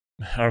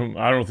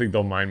 I don't think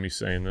they'll mind me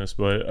saying this,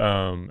 but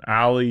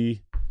Ally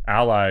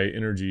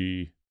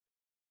Energy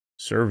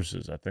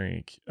Services, I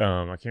think.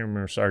 I can't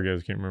remember. Sorry,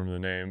 guys, I can't remember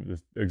the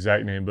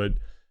exact name. But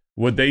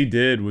what they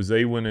did was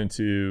they went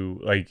into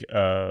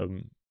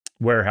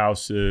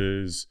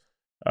warehouses,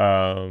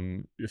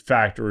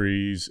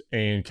 factories,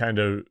 and kind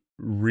of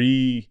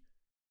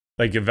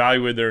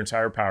evaluate their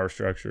entire power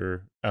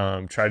structure,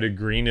 try to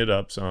green it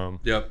up some.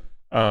 Yep.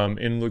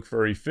 And look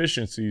for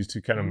efficiencies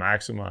to kind of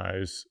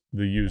maximize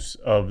the use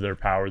of their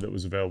power that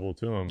was available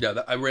to them.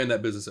 Yeah, I ran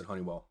that business at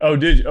Honeywell. Oh,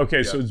 did you? Okay,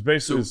 yeah. So it's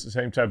basically the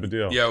same type of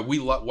deal. Yeah, we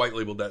white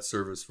labeled that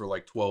service for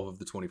 12 of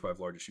the 25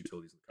 largest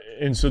utilities.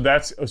 And so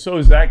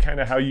is that kind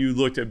of how you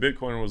looked at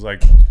Bitcoin and was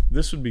like,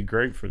 this would be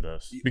great for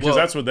this? Because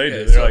that's what they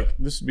did. They're like,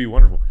 this would be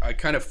wonderful. I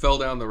kind of fell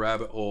down the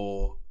rabbit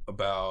hole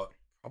about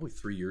probably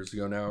 3 years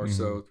ago now or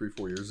so,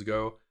 3-4 years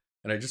ago.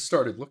 And I just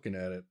started looking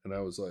at it and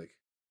I was like,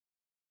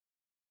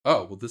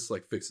 oh, well, this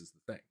fixes the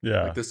thing.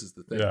 Yeah. This is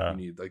the thing you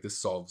need. This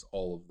solves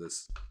all of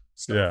this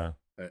stuff.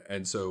 Yeah.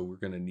 And so we're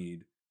going to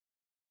need,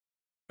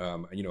 I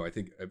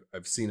think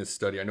I've seen a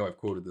study. I know I've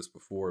quoted this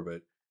before,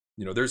 but,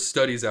 there's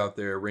studies out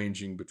there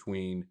ranging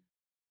between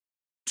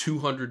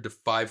 200 to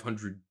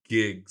 500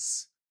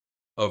 gigs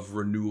of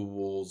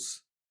renewables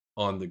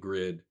on the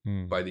grid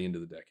by the end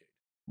of the decade.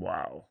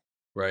 Wow.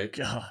 Right?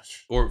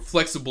 Gosh. Or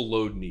flexible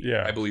load need,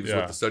 I believe is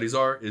what the studies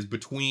are, is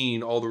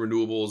between all the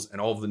renewables and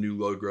all of the new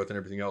load growth and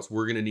everything else,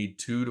 we're going to need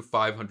 200 to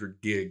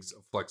 500 gigs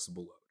of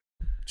flexible load.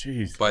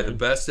 Jeez. By the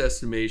best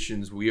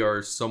estimations, we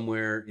are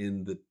somewhere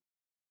in the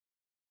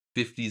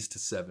 50s to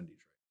 70s.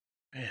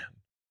 Man.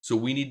 So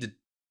we need to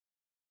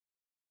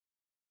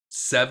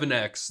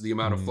 7x the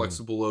amount of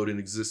flexible load in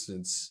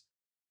existence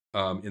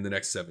in the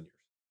next 7 years.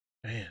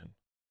 Man.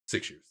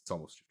 6 years. It's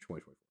almost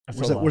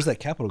 2024. Where's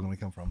that capital going to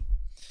come from?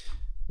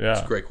 Yeah,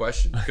 it's a great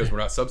question because we're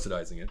not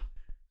subsidizing it.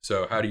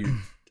 So how do you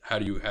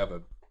have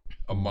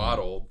a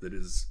model that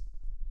is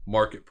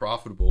market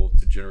profitable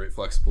to generate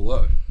flexible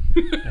load.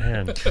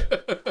 Man,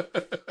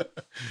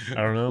 I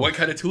don't know what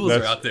kind of tools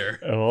are out there.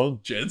 Well,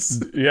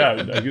 gents. Yeah,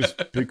 I guess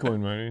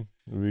Bitcoin mining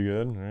would be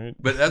good, right?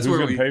 But that's Who's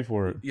where gonna pay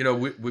for it. You know,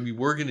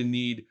 we're going to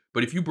need.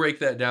 But if you break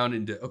that down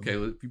into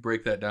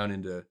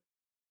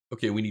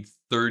okay, we need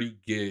 30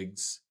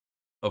 gigs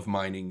of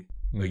mining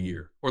a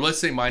year, or let's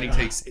say mining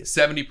takes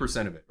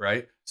 70% of it,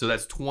 right? So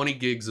that's 20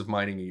 gigs of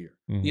mining a year.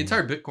 The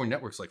entire Bitcoin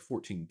network's like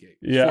 14 gigs.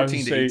 Yeah,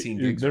 14 to 18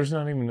 gigs. There's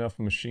not even enough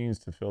machines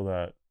to fill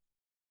that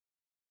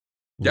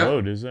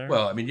load, is there?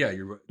 Well, I mean, yeah,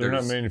 they're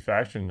not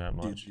manufacturing that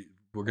much.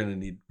 We're gonna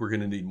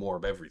need more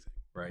of everything,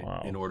 right?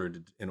 Wow. In order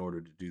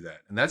to do that,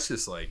 and that's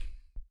just like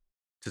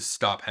to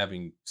stop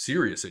having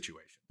serious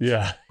situations.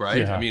 Yeah.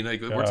 Right. Yeah. I mean,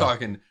 like we're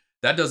talking.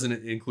 That doesn't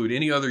include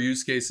any other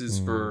use cases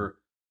for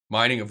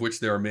mining, of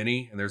which there are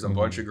many, and there's a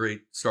bunch of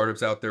great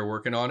startups out there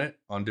working on it,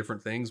 on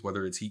different things,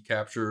 whether it's heat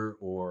capture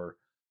or,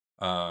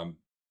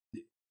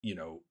 you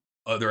know,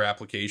 other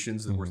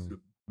applications that were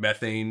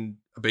methane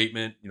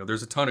abatement. You know,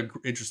 there's a ton of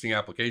interesting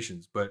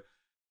applications, but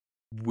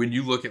when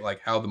you look at like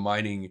how the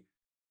mining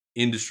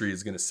industry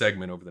is going to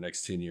segment over the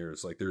next 10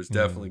 years, like there's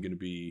definitely going to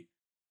be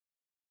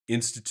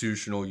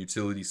institutional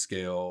utility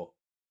scale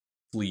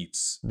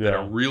fleets that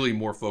are really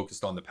more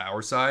focused on the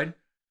power side,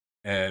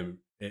 and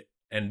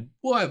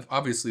we'll have,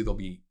 obviously they'll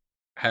be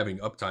having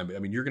uptime, but I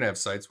mean, you're going to have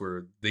sites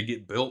where they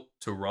get built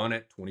to run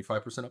at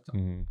 25%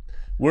 uptime.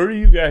 Where are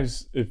you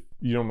guys, if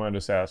you don't mind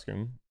us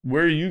asking,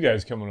 where are you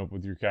guys coming up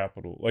with your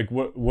capital? Like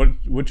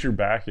what's your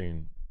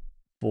backing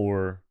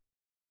for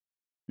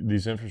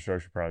these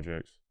infrastructure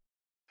projects?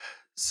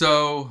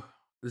 So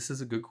this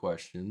is a good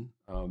question.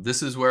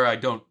 This is where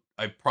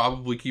I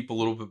probably keep a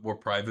little bit more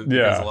private,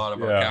 because a lot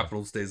of our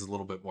capital stays a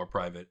little bit more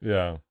private.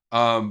 Yeah.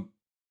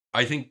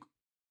 I think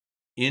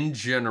in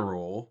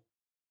general,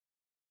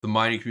 the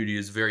mining community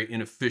is very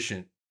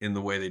inefficient in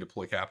the way they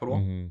deploy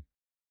capital.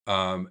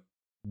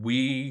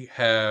 We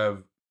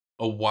have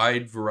a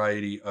wide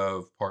variety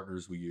of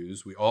partners we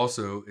use. We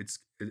also, it's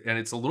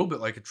a little bit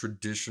like a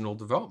traditional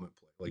development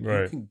play.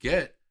 Like you can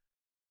get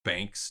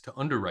banks to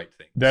underwrite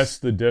things. That's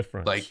the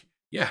difference. Like,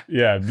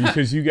 yeah,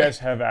 because you guys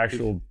have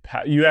actual,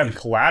 you have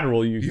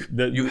collateral.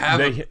 You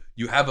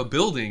have a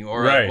building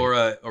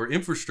or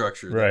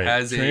infrastructure that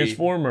has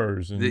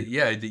transformers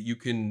that you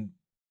can,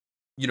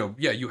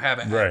 you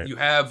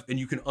have and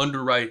you can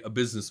underwrite a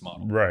business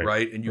model,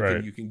 right? And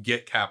you can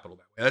get capital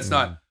that way. That's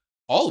not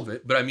all of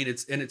it, but I mean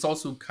it's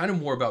also kind of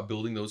more about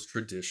building those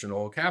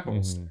traditional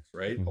capital stacks,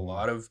 right?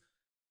 I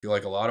feel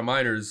like a lot of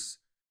miners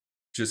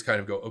just kind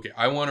of go, okay,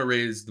 I want to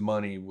raise the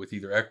money with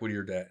either equity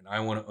or debt, and I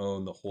want to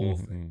own the whole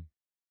thing.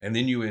 And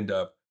then you end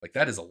up like,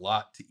 that is a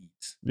lot to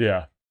eat.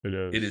 Yeah, it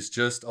is. It is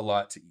just a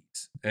lot to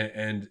eat.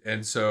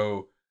 And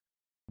so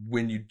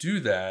when you do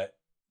that,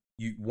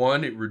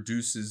 it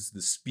reduces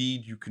the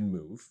speed you can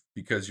move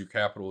because your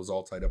capital is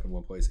all tied up in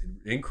one place.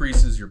 It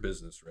increases your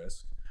business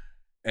risk.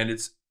 And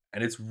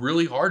it's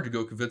really hard to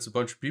go convince a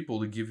bunch of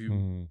people to give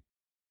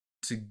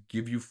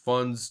you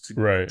funds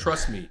to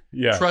trust me.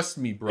 Trust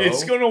me, bro.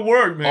 It's gonna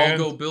work, man. I'll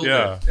go build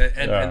it.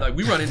 And like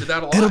we run into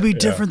that a lot. It'll be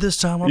different this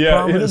time, I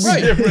promise. It'll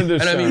be different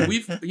this time. And I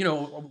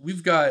mean,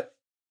 we've got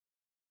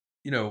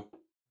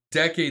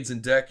decades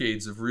and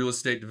decades of real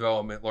estate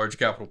development, large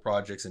capital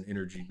projects, and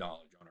energy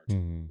knowledge on our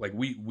team. Like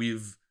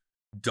we've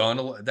done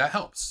a lot. That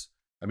helps.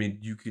 I mean,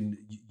 you can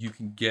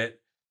get,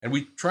 and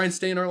we try and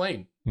stay in our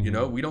lane. We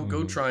don't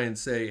go try and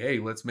say, hey,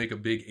 let's make a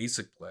big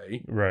ASIC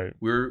play. Right.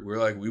 We're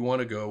like, we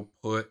want to go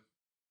put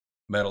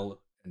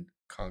metal and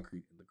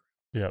concrete in the ground.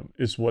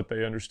 Yeah, it's what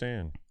they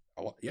understand.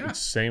 Yeah, it's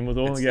same with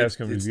oil and gas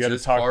companies. You got to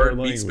talk their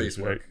language, space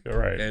work.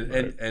 Right?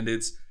 And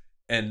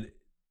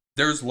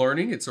there's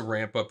learning. It's a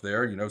ramp up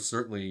there.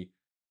 Certainly,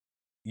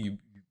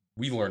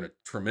 we learn a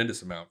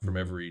tremendous amount from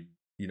every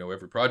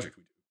project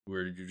we do.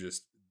 Where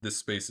this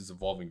space is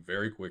evolving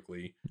very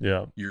quickly.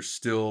 Yeah, you're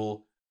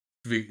still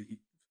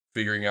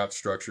figuring out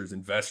structures.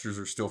 Investors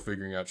are still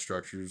figuring out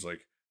structures.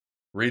 Like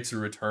rates of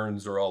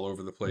returns are all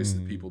over the place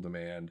that people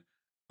demand.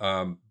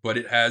 But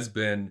it has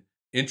been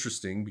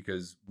interesting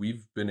because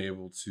we've been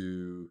able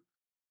to,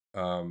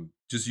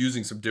 just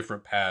using some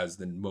different paths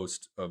than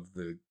most of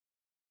the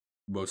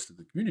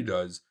community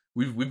does.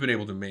 We've been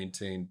able to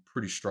maintain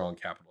pretty strong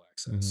capital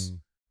access.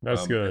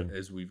 That's good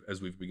as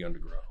we've begun to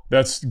grow.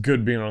 That's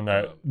good being on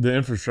that the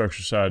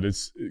infrastructure side.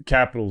 It's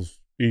capital's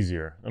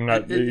easier. I'm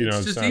not.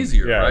 It's just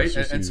easier, right?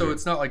 And so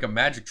it's not like a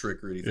magic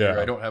trick or anything.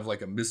 I don't have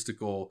like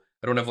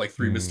I don't have like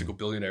three mystical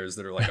billionaires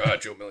that are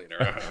like, Joe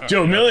Millionaire.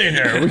 Joe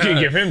Millionaire. We can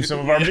give him some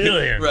of our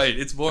billions. Right.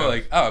 It's more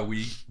like,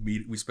 we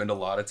spend a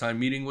lot of time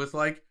meeting with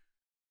like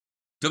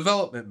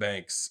development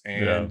banks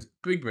and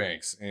big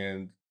banks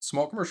and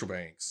small commercial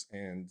banks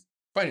and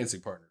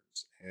financing partners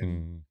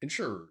and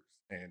insurers.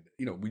 And,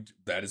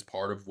 that is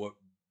part of what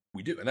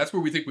we do. And that's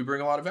where we think we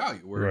bring a lot of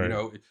value.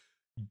 Where,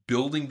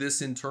 building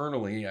this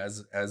internally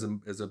as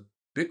a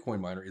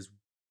Bitcoin miner is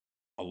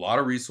a lot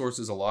of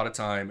resources, a lot of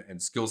time, and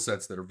skill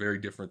sets that are very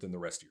different than the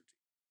rest of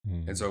your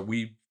team. And so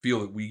we feel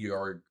that we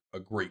are a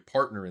great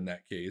partner in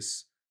that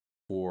case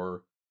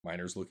for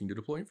miners looking to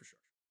deploy infrastructure.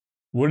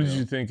 What did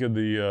you think of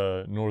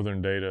the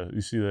Northern Data?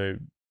 You see they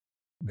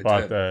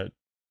bought that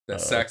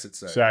Saxit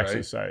site,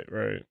 Saxit site,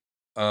 right?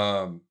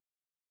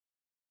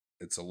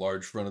 It's a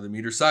large front of the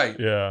meter site.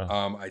 Yeah.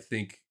 I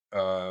think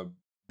that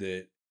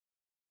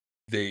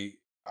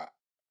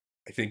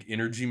I think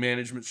energy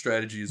management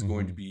strategy is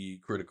going to be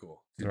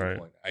critical to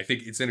deployment. I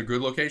think it's in a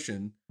good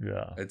location.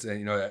 Yeah. It's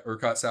in, that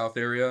ERCOT South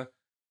area.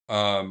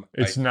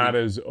 It's not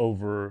as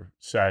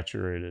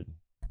oversaturated.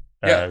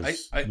 Yeah,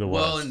 the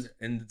West.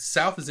 And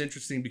South is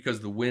interesting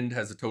because the wind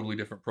has a totally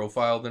different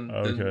profile than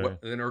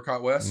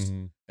ERCOT West,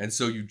 and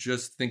so you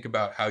just think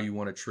about how you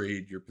want to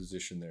trade your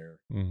position there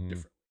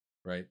differently,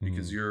 right?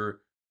 Because you're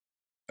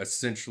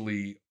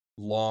essentially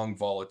long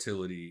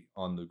volatility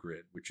on the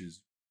grid, which is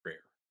rare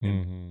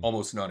and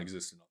almost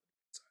non-existent on the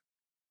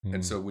side.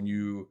 And so when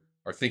you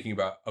are thinking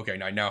about,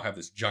 okay, I now have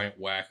this giant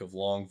whack of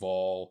long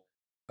vol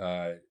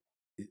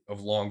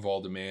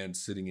demand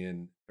sitting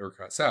in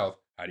ERCOT South,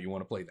 how do you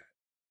want to play that?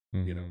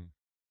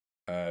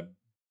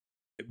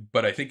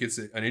 But I think it's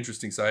an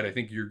interesting side. I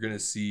think you're going to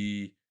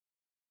see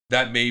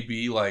that may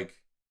be like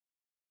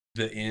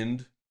the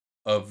end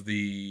of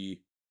the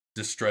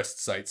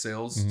distressed site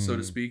sales, so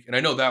to speak. And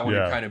I know that one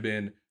had kind of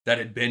been, that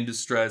had been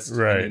distressed,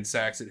 right? And then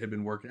Saxit had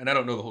been working, and I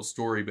don't know the whole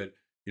story, but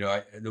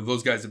I know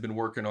those guys have been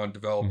working on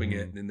developing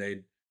it, and then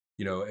they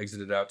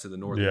exited out to the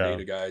Northern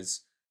Data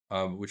guys,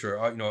 which are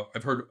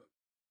I've heard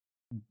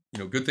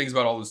good things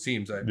about all those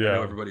teams. I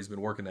know everybody's been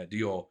working that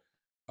deal.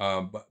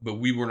 But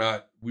we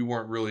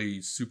weren't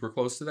really super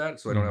close to that,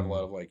 so I don't have a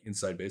lot of like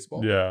inside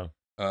baseball. Yeah.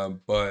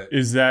 But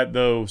is that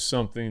though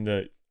something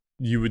that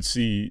you would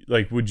see?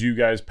 Like, would you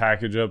guys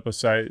package up a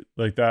site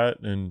like that?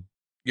 And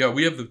yeah,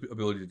 we have the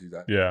ability to do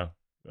that. Yeah.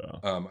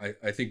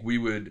 I think we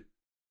would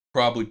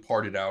probably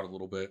part it out a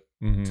little bit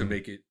to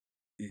make it.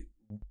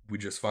 We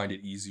just find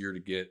it easier to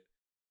get.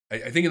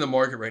 I think in the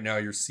market right now,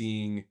 you're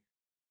seeing.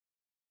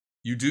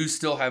 You do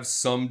still have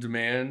some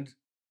demand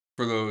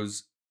for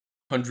those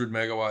 100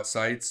 megawatt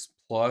sites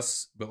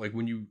plus, but like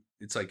when you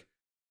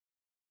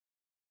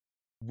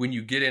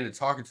get into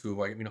talking to them,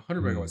 like,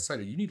 100 megawatt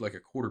site, you need like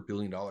 $250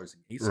 million in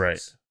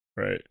ASICs.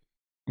 Right.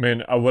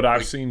 Man, what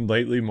I've seen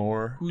lately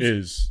more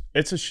is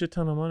it's a shit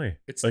ton of money.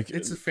 It's a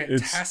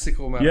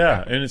fantastical amount. Yeah, of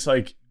capital. And it's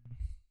like,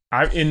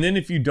 and then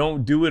if you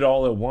don't do it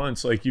all at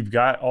once, like you've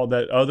got all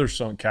that other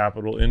sunk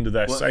capital into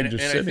that site just sitting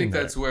there. And I think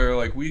that's where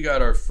like we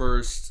got our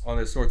first on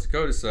this North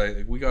Dakota site.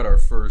 Like we got our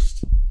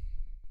first.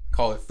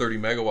 Call it 30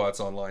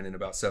 megawatts online in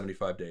about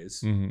 75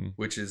 days,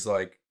 which is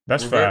like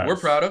we're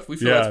proud of. We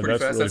feel that's pretty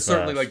fast. Really that's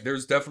certainly like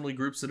there's definitely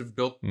groups that have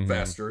built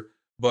faster,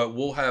 but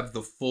we'll have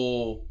the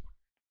first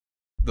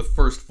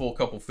full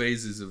couple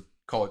phases of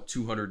call it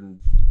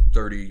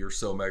 230 or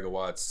so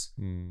megawatts.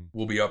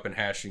 Will be up and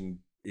hashing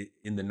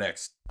in the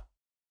next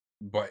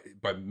by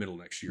middle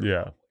next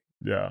year.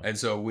 Yeah. And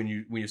so when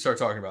you start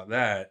talking about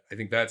that, I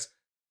think that's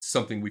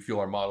something we feel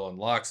our model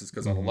unlocks is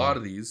because on a lot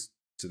of these,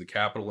 to the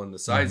capital and the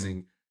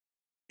sizing.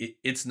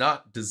 It's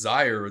not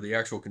desire or the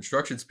actual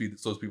construction speed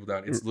that slows people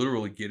down. It's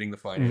literally getting the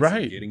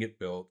financing, getting it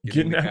built,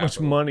 getting that much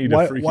money.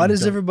 Why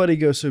does everybody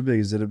go so big?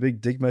 Is it a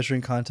big dick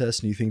measuring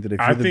contest? And you think that if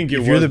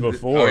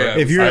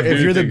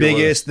you're the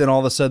biggest, then all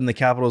of a sudden the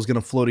capital is going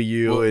to flow to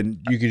you, and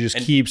you can just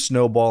keep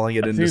snowballing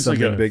it into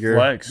something like bigger.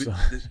 Flex.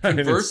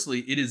 Conversely,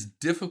 it is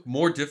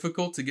more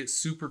difficult to get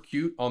super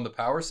cute on the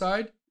power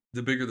side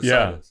the bigger the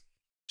site is.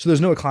 So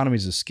there's no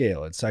economies of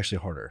scale. It's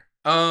actually harder.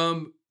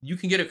 You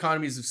can get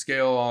economies of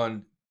scale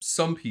on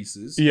some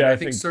pieces. Yeah, I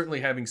think certainly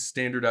having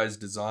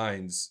standardized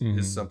designs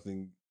is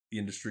something the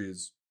industry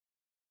is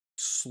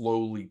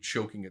slowly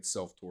choking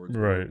itself towards.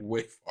 Right.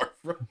 Way far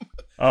from.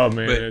 Oh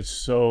man, it's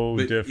so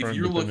different. If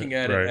you're looking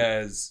at it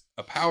as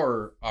a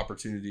power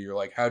opportunity, you're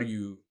like, how do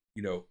you,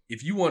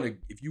 if you want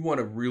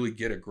to really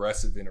get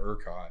aggressive in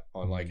ERCOT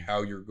on like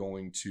how you're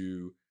going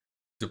to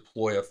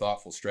deploy a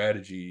thoughtful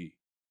strategy,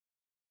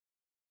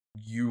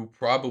 you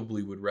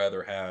probably would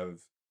rather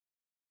have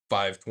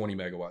 5 20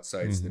 megawatt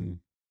sites than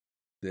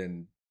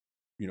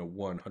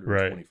 125.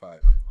 Right.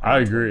 I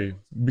agree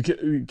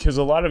because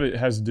a lot of it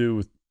has to do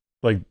with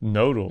like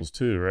nodals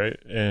too, right?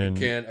 And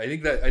I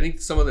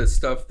think some of the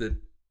stuff that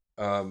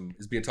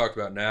is being talked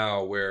about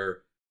now, where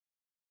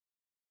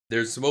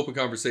there's some open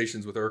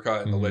conversations with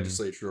ERCOT and the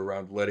legislature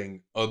around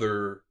letting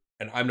other,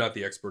 and I'm not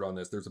the expert on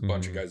this. There's a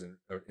bunch of guys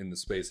in the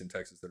space in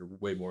Texas that are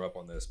way more up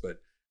on this,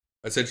 but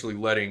essentially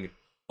letting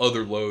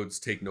other loads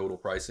take nodal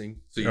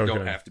pricing, so you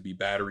don't have to be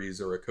batteries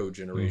or a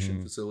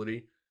cogeneration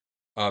facility.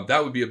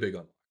 That would be a big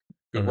unlock.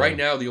 But right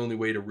now, the only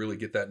way to really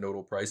get that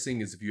nodal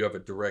pricing is if you have a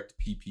direct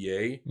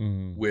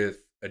PPA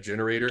with a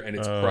generator and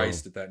it's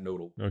priced at that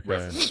nodal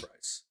reference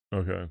price.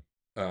 Okay.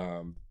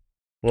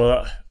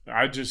 Well,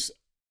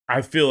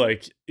 I feel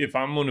like if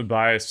I'm going to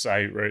buy a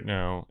site right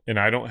now and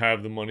I don't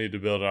have the money to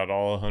build out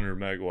all 100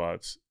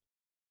 megawatts,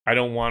 I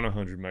don't want a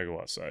 100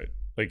 megawatt site.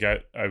 Like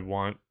I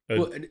want.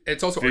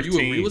 It's also, 15.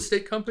 Are you a real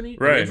estate company,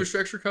 an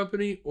infrastructure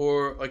company,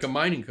 or like a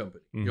mining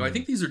company? I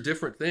think these are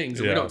different things,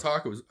 and we don't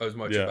talk as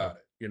much about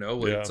it.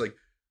 It's like,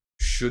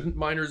 shouldn't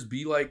miners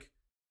be like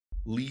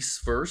lease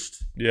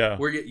first. Yeah.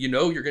 Where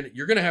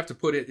you're gonna have to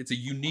put it. It's a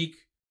unique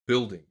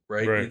building,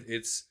 right? Right.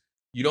 It's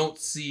you don't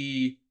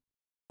see,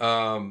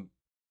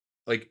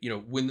 like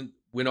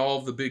when all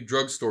of the big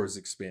drugstores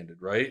expanded,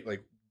 right?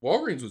 Like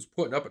Walgreens was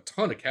putting up a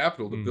ton of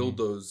capital to build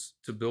those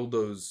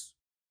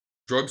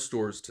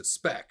drugstores to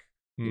spec.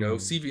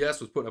 CVS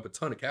was putting up a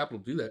ton of capital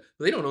to do that.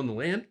 But they don't own the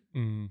land.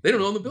 They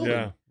don't own the building.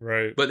 Yeah,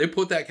 right. But they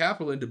put that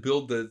capital in to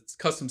build the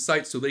custom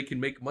sites so they can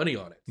make money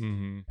on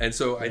it. And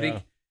so I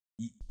think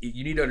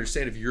you need to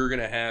understand if you're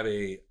going to have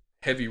a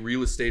heavy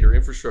real estate or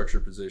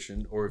infrastructure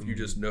position, or if you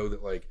just know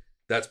that like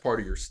that's part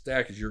of your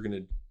stack, is you're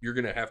going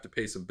to have to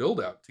pay some build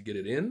out to get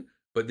it in,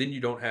 but then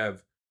you don't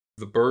have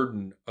the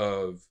burden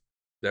of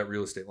that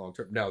real estate long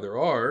term. Now there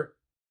are,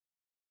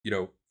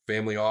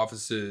 family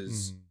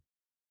offices,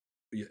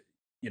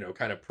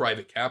 kind of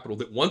private capital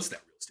that wants that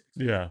real estate.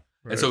 Yeah.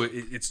 Right. And so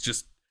it's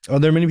just. Are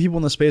there many people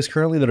in the space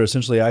currently that are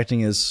essentially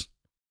acting as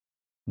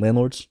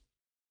landlords?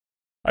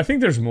 I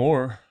think there's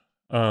more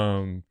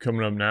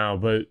coming up now,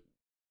 but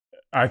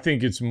I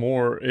think it's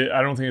more.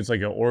 I don't think it's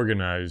like an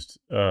organized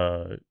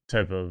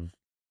type of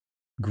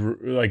group,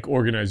 like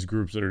organized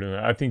groups that are doing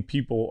that. I think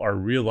people are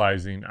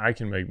realizing I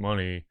can make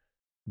money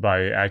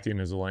by acting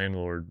as a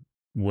landlord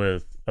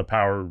with a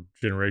power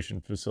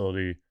generation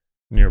facility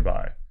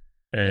nearby,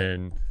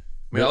 and.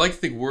 I mean, I like to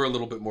think we're a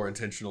little bit more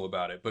intentional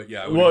about it, but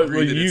yeah, I would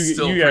agree that it's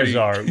still you guys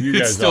are. You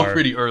guys it's still are.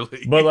 pretty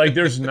early. But like,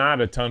 there's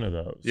not a ton of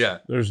those. Yeah,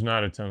 there's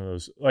not a ton of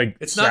those. Like,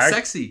 it's not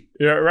sexy.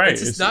 Yeah, right.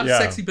 It's not a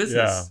sexy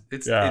business.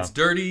 It's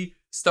dirty.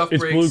 Stuff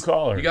breaks. It's blue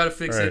collar. You got to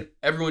fix it.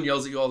 Everyone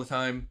yells at you all the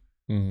time.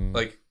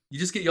 Like you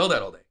just get yelled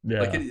at all day. Yeah.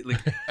 Like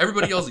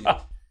everybody yells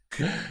at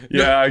you.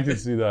 Yeah, I can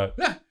see that.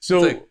 Yeah. So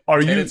like,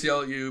 are tenants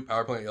yell at you?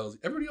 Power plant yells.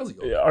 Everybody yells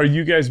at you. Are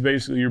you guys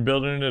basically you're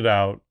building it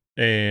out?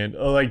 And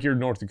like your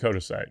North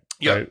Dakota site.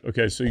 Yeah. Right?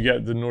 Okay. So you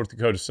got the North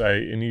Dakota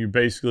site and you're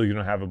basically going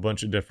to have a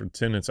bunch of different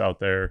tenants out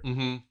there.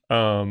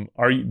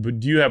 But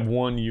do you have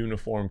one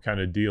uniform kind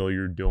of deal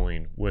you're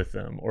doing with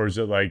them? Or is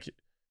it like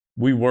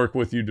we work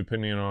with you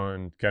depending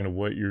on kind of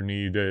what your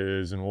need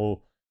is and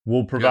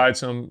we'll provide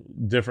some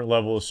different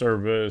level of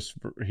service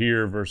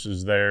here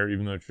versus there,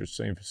 even though it's your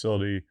same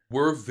facility?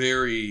 We're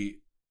very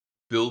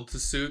build to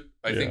suit.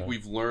 I think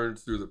we've learned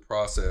through the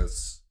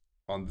process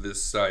on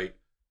this site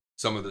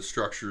some of the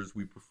structures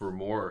we prefer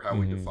more, or how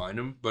we define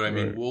them. But I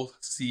mean, we'll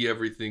see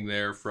everything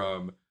there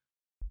from,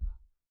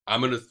 I'm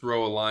going to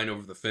throw a line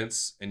over the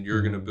fence and you're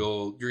going to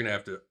build, you're going to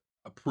have to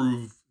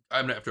approve,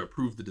 I'm going to have to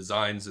approve the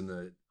designs and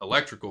the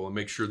electrical and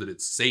make sure that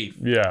it's safe.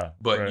 Yeah.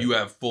 But you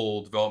have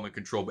full development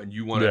control, and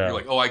you want to, you're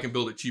like, oh, I can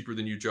build it cheaper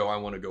than you, Joe. I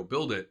want to go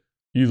build it.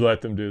 You let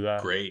them do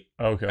that. Great.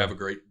 Okay. Have a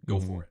great, go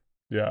for it.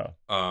 Yeah.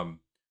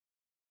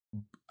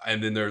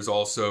 And then there's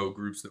also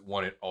groups that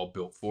want it all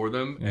built for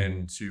them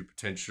and to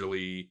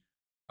potentially,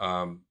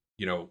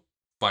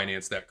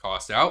 finance that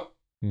cost out.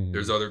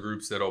 There's other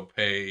groups that'll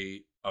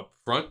pay up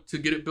front to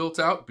get it built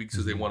out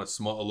because they want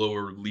a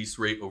lower lease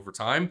rate over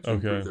time to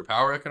improve their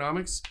power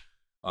economics.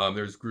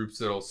 There's groups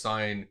that'll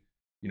sign,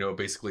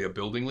 basically a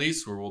building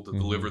lease where we'll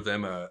deliver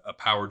them a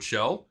powered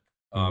shell,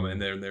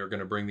 and then they're going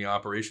to bring the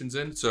operations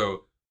in.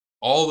 So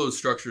all those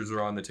structures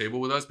are on the table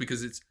with us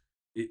because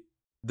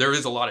there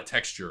is a lot of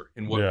texture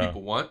in what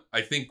people want.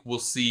 I think we'll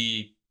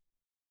see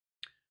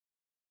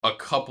a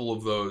couple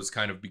of those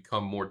kind of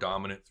become more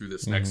dominant through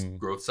this next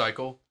growth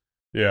cycle.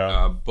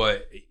 Yeah.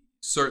 But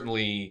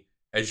certainly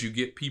as you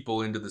get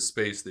people into the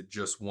space that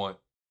just want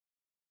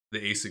the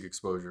ASIC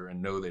exposure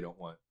and know they don't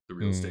want the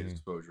real estate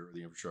exposure or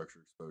the infrastructure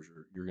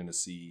exposure, you're going to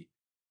see,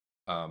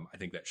 I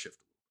think, that shift.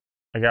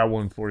 I got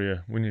one for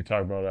you. We need to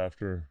talk about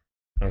after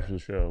the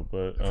show,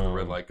 but after the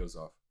red light goes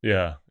off.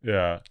 Yeah.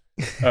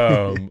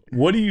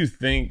 What do you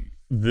think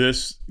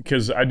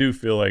because I do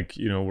feel like,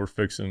 we're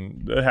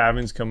fixing the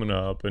halving's coming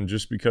up, and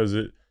just because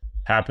it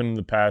happened in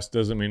the past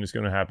doesn't mean it's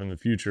going to happen in the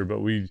future. But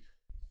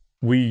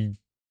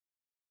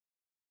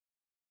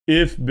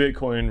if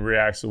Bitcoin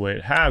reacts the way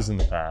it has in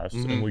the past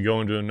and we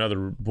go into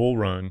another bull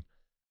run,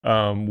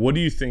 what do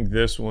you think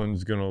this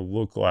one's going to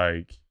look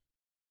like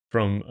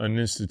from an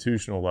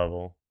institutional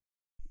level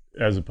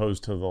as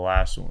opposed to the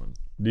last one?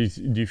 Do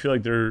you feel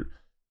like they're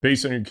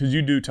based on, because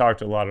you do talk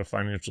to a lot of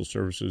financial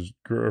services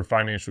or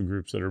financial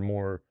groups that are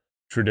more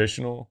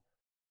traditional,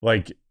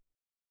 like,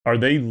 are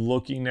they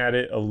looking at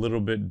it a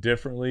little bit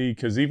differently?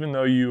 Because even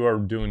though you are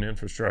doing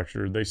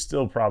infrastructure, they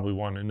still probably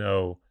want to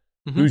know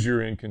who's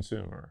your end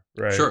consumer,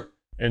 right? Sure.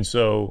 And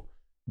so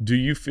do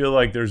you feel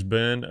like there's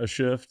been a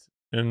shift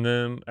in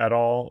them at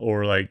all?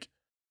 Or like,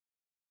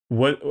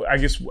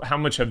 how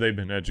much have they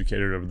been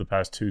educated over the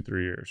past 2-3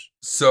 years?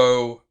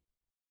 So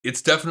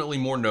it's definitely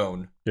more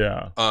known.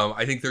 Yeah.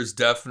 I think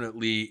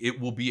it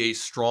will be a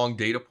strong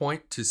data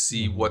point to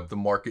see what the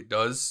market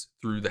does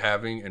through the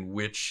halving and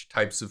which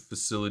types of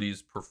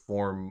facilities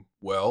perform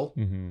well.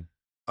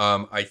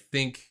 I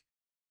think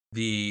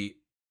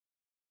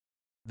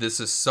this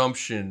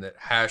assumption that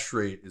hash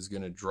rate is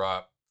going to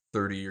drop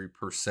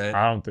 30%.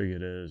 I don't think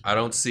it is. I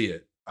don't see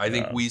it. I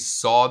think we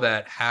saw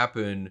that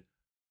happen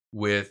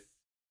with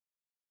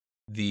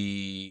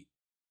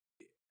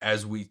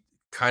as we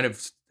kind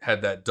of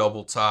had that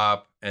double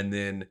top, and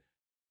then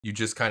you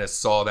just kind of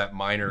saw that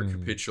minor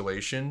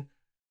capitulation.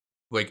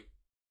 Like,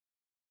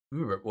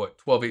 we were, what,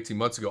 12, 18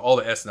 months ago, all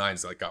the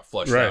S9s like got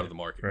flushed out of the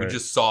market. We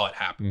just saw it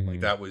happen.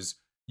 Like, that was,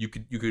 you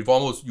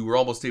were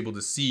almost able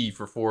to see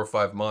for 4 or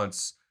 5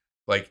 months,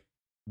 like,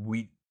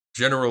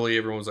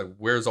 everyone was like,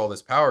 where's all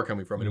this power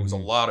coming from? And it was a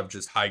lot of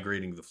just high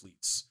grading the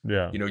fleets.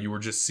 Yeah. You know, you were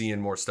just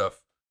seeing more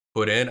stuff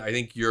put in. I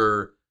think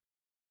the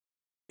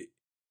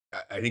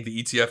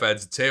ETF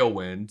adds a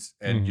tailwind.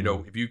 And, you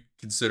know, if you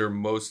consider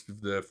most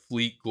of the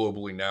fleet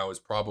globally now is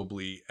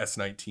probably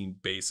S19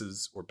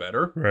 bases or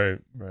better. Right.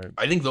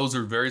 I think those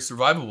are very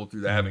survivable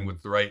through that, having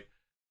with the right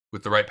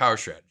power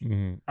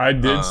strategy. I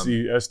did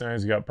see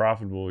S9s got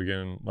profitable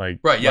again,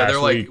 like they're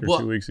like,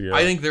 2 weeks ago.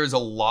 I think there's a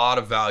lot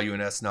of value in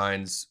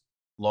S9s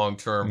long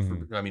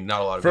term. I mean, not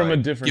a lot of from value.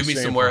 a different Give me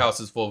some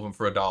warehouses full of them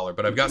for $1,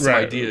 but I've got some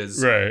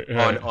ideas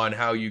on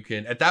how you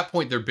can. At that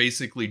point, they're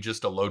basically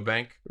just a load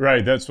bank.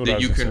 Right, that's what that I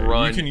was you can say.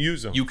 run. You can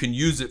use them. You can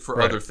use it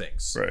for other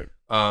things. Right.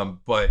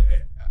 But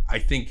I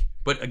think,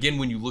 but again,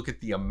 when you look at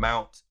the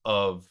amount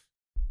of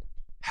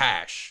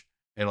hash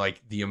and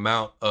like the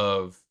amount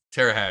of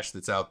terahash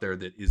that's out there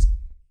that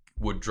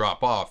would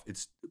drop off,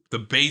 the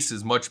base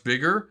is much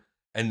bigger,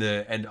 and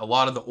a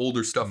lot of the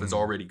older stuff is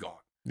already gone.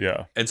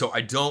 Yeah. And so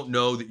I don't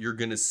know that you're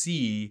going to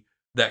see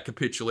that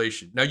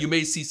capitulation. Now, you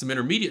may see some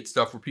intermediate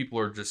stuff where people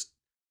are just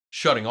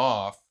shutting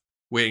off,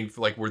 waiting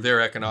for like where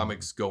their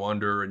economics go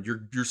under. And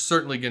you're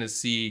certainly going to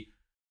see,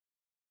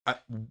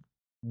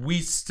 we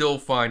still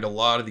find a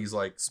lot of these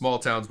like small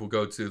towns we'll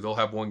go to, they'll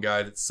have one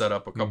guy that's set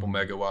up a couple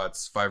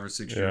megawatts 5 or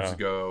 6 years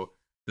ago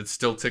that's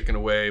still ticking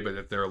away, but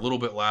if they're a little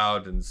bit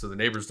loud and so the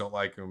neighbors don't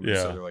like them,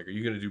 so they're like, are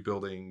you going to do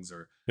buildings?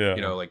 Or,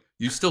 you know, like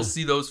you still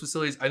see those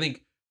facilities. I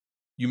think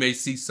you may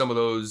see some of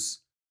those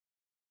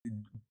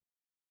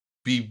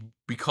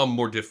become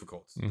more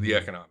difficult, the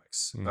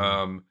economics.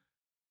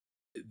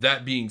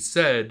 That being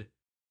said,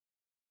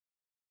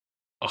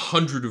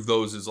 100 of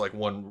those is like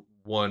one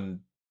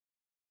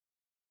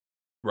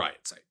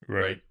riot site,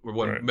 right? Or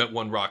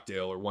one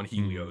Rockdale or one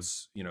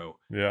Helios, you know.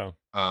 Yeah.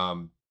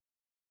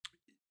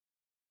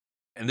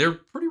 And they're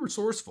pretty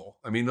resourceful.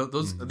 I mean,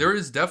 those there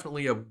is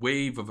definitely a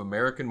wave of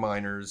American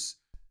miners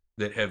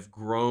that have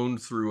grown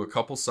through a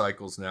couple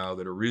cycles now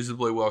that are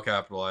reasonably well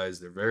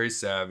capitalized. They're very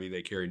savvy.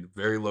 They carry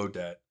very low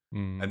debt,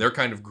 and they're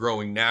kind of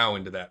growing now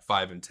into that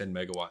 5 and 10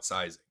 megawatt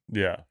sizing.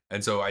 Yeah.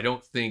 And so I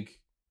don't think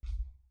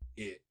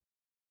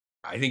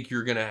I think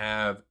you're going to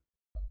have,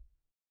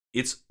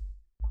 it's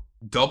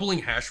doubling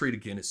hash rate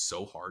again is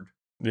so hard.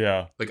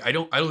 Yeah. Like I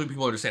don't think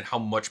people understand how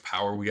much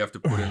power we have to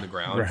put in the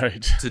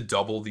ground to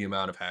double the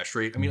amount of hash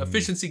rate. I mean,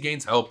 efficiency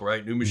gains help,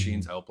 right? New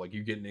machines help. Like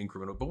you get an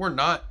incremental, but we're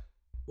not.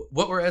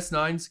 What were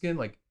S9s again?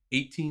 Like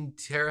 18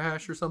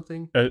 terahash or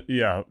something?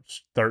 Yeah,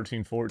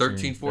 13, 14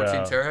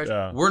 terahash.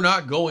 Yeah. We're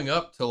not going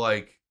up to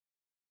like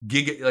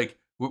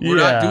we're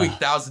not doing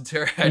 1,000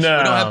 terahash. No,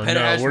 we don't have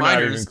petahash we're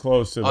miners not even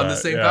close to on that. the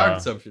same power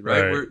consumption,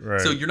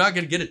 right? So you're not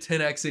going to get a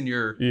 10x in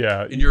your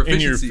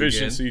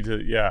efficiency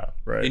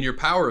again, in your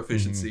power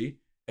efficiency,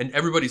 and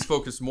everybody's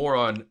focused more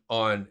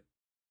on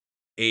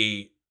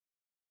a,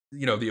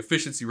 you know, the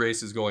efficiency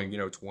race is going, you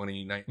know,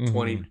 20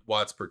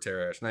 watts per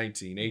terahash,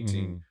 19,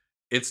 18.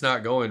 It's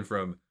not going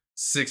from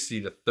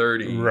 60 to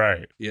 30.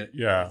 Right.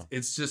 Yeah.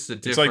 It's just a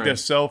different. It's like the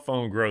cell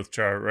phone growth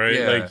chart, right?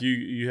 Yeah. Like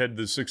you had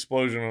this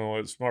explosion on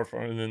what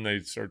smartphone, and then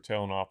they start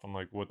tailing off on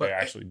like what they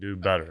actually do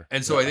better.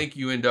 And so I think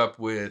you end up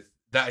with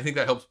that. I think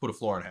that helps put a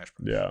floor on hash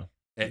price. Yeah.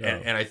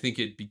 And I think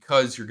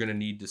because you're going to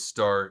need to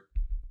start,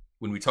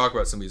 when we talk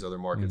about some of these other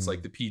markets,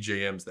 like the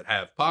PJMs that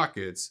have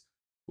pockets,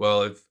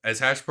 well, as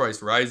hash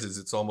price rises,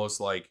 it's almost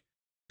like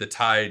the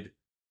tide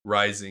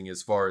rising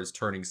as far as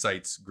turning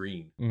sites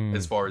green,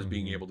 as far as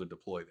being able to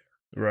deploy there.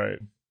 Right.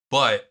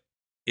 But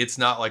it's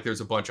not like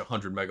there's a bunch of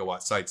 100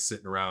 megawatt sites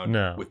sitting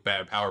around with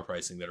bad power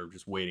pricing that are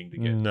just waiting to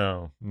get.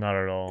 No, not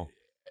at all.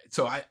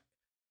 So I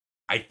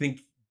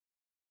think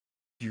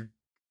I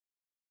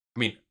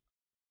mean,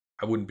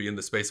 I wouldn't be in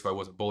the space if I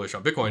wasn't bullish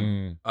on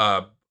Bitcoin.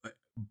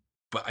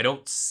 But I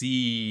don't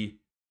see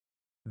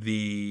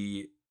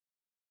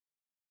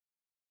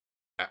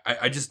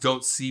I just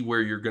don't see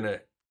where you're going to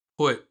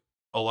put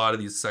a lot of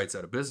these sites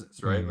out of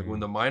business, right? Like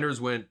when the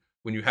miners when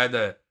you had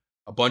a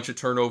bunch of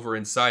turnover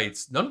in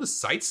sites, none of the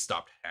sites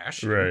stopped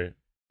hashing. Right.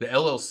 The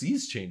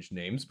LLCs changed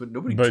names, but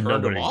nobody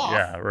turned them off.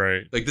 Yeah,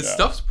 right. Like this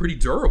stuff's pretty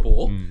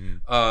durable,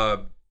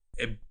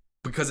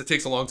 because it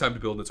takes a long time to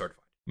build and it's hard to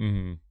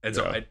find. And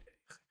so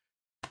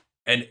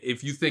and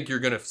if you think you're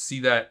going to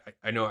see that,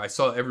 I know I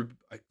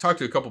talked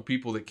to a couple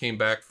people that came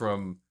back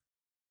from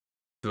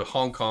the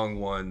Hong Kong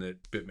one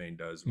that Bitmain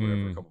does,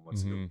 whatever, a couple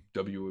months ago.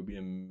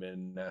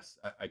 WMNS,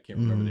 I can't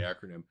remember the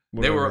acronym.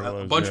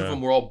 A bunch of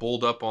them were all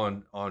bulled up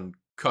on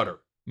Qatar.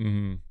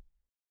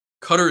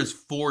 Qatar is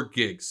 4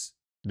 gigs.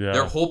 Yeah.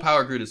 Their whole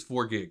power grid is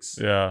 4 gigs.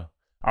 Yeah.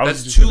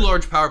 That's 2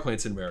 large power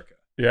plants in America.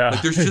 Yeah.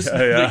 Like there's just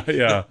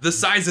the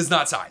size is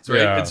not size,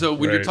 right? Yeah, and so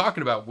when you're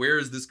talking about where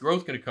is this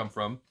growth going to come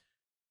from,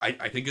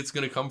 I think it's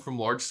going to come from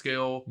large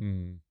scale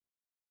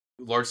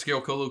large scale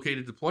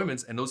co-located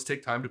deployments, and those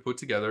take time to put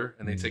together,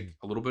 and they take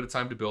a little bit of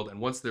time to build. And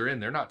once they're in,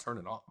 they're not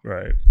turning off.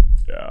 Right.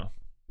 Yeah.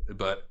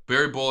 But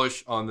very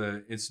bullish on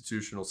the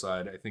institutional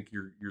side. I think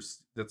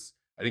that's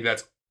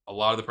a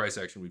lot of the price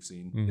action we've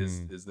seen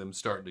is them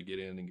starting to get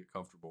in and get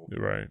comfortable.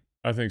 You're right.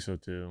 I think so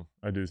too.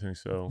 I do think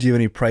so. Do you have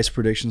any price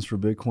predictions for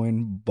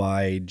Bitcoin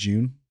by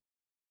June?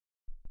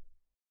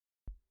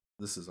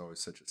 This is always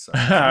such a side.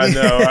 I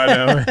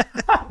know.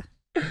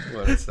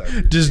 What a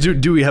side. Just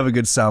do we have a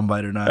good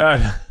soundbite or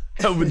not?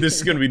 This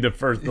is going to be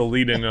the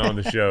lead in on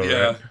the show.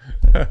 Yeah.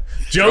 Right?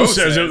 Joe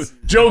says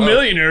Joe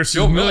Millionaire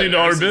says $1 million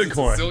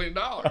Bitcoin. $1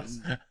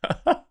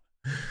 billion.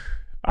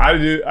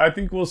 I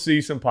think we'll see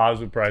some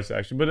positive price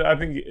action, but I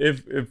think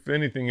if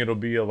anything, it'll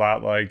be a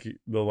lot like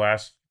the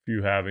last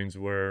few halvings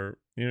where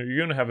you're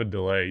going to have a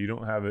delay. You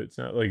don't have it. It's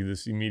not like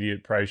this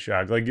immediate price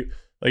shock. Like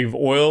if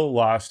oil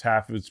lost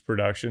half of its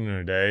production in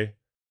a day,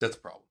 that's a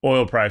problem.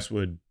 Oil price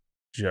would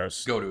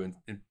just go to.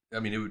 I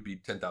mean, it would be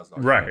 $10,000.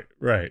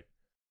 Right.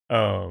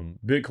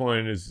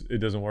 Bitcoin it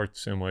doesn't work the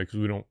same way because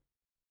we don't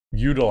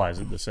utilize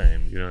it the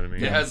same. You know what I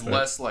mean? It has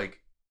less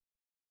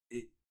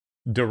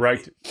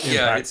direct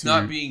impact. It's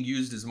not being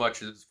used as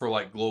much as for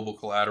like global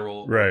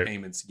collateral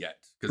payments yet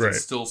because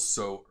it's still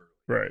so early.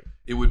 Right.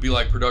 It would be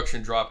like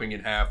production dropping in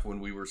half when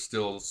we were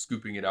still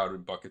scooping it out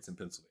in buckets in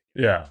Pennsylvania.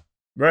 Yeah.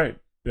 Right.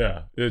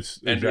 Yeah.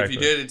 If you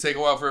did, it'd take a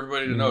while for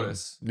everybody to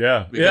notice.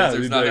 Yeah. Because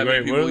there's not that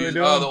many people who use,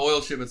 the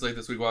oil shipment's late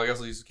this week. Well, I guess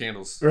I'll use the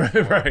candles.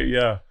 Right.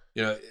 Yeah.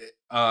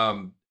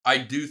 I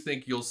do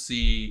think you'll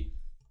see.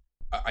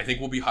 I think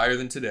we'll be higher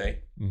than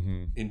today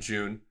in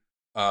June.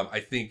 I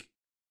think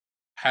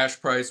hash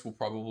price will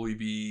probably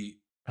be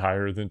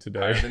higher than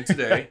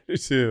today.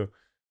 Too.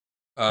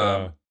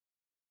 I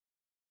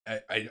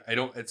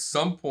don't. At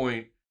some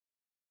point,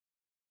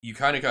 you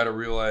kind of got to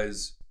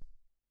realize,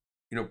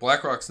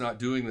 BlackRock's not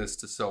doing this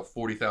to sell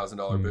 $40,000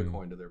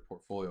 Bitcoin to their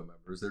portfolio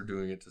members. They're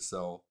doing it to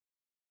sell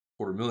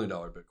 $250,000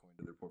 Bitcoin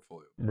to their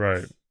portfolio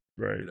members.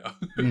 Right.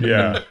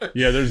 Yeah.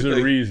 There's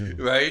a reason,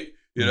 right?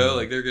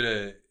 Like they're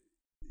gonna,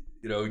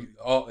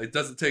 it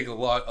doesn't take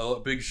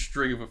a big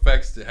string of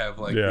effects to have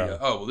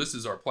this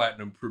is our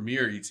platinum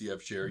premier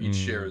ETF share. Each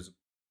share is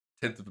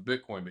a 1/10 of a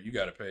Bitcoin, but you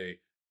got to pay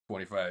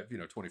 25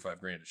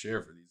 grand a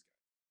share for these guys.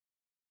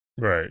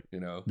 Right.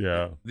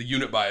 The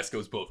unit bias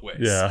goes both ways.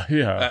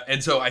 Yeah.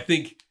 And so I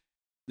think,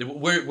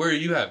 where are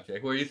you at,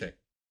 Jake? Where do you think?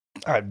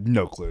 I have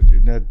no clue,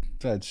 dude.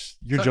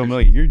 You're Joe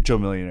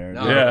Millionaire.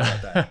 No,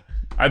 yeah.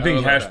 I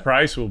think hash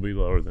price will be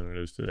lower than it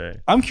is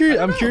today. I'm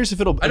curious if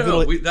it'll. I don't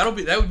know. That would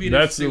be an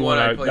interesting one.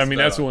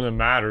 That's the one that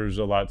matters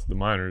a lot to the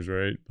miners,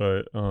 right?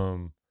 But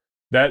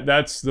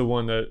that's the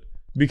one that,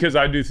 because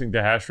I do think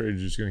the hash rate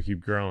is just going to keep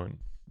growing.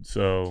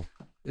 So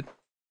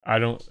I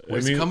don't.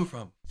 Where's it coming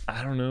from?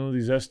 I don't know.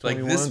 These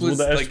S21s. Will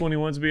the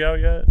S21s be out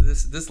yet?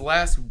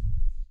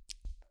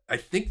 I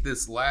think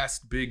this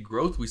last big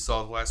growth we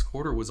saw the last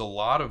quarter was a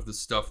lot of the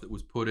stuff that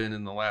was put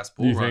in the last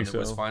bull run that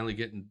was finally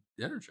getting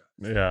energized.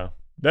 Yeah.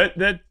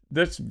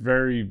 That's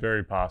very,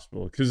 very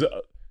possible because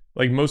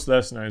most of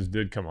the S9s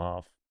did come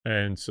off,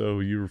 and so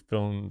you were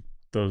filling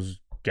those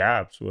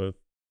gaps with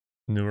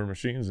newer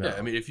machines now. Yeah,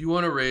 I mean, if you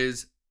want to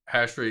raise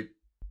hash rate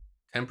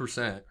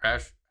 10%,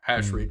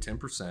 hash rate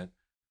 10%,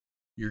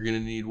 you're gonna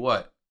need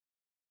what?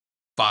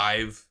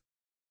 5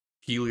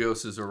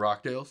 Helioses or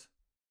Rockdales?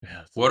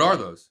 Yeah. What are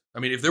those? I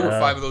mean, if there were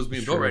 5 of those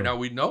being built right now,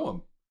 we'd know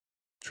them.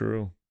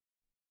 True.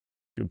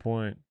 Good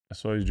point.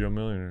 That's why he's Joe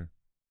Millionaire.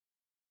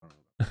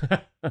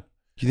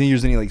 Do you think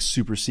there's any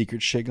super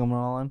secret shit going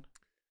on?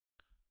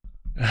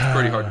 It's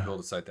pretty hard to build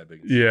a site that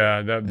big.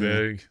 Yeah, that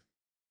big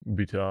would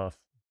be tough.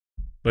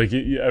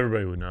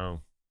 Everybody would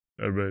know.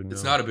 Everybody would know.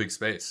 It's not a big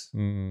space. I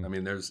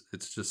mean,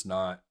 it's just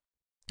not.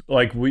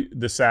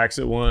 The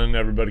Saxit one,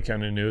 everybody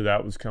kind of knew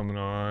that was coming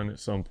on at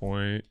some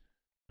point.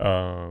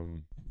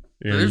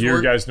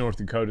 Your guys' North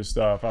Dakota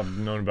stuff, I've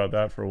known about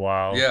that for a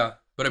while. Yeah,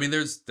 but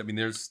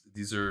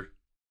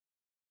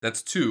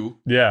that's 2.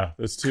 Yeah,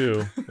 that's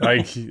 2.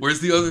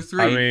 Where's the other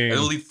 3? I mean,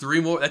 I'll leave 3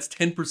 more. That's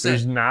 10%.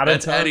 There's not a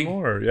ton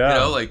more.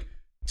 Yeah,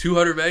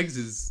 200 megs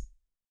is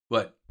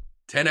what,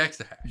 10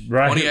 exahash,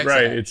 right? 20 exahash.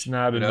 Right. It's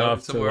not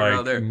enough to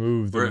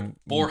move We're them.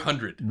 At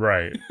 400.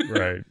 Right.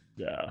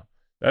 Yeah,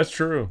 that's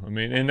true. I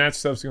mean, and that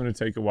stuff's going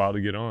to take a while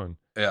to get on.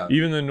 Yeah.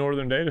 Even the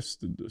Northern Data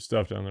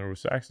stuff down there with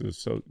Saxon is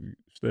still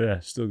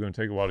going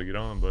to take a while to get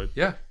on. But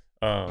yeah.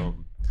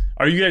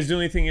 Are you guys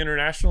doing anything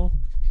international?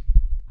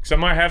 Because I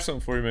might have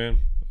something for you, man.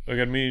 I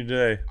got a meeting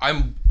today.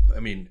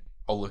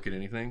 I'll look at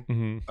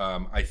anything.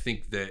 I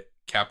think that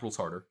capital's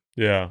harder.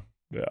 Yeah.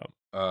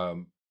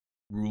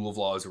 Rule of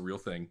law is a real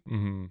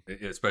thing,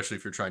 especially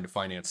if you're trying to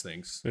finance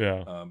things.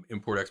 Yeah.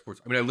 Import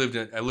exports. I mean, I lived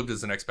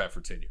as an expat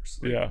for 10 years.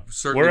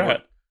 Certainly.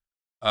 Where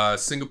at?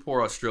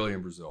 Singapore, Australia,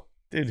 and Brazil.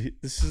 Dude,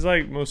 this is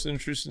most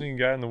interesting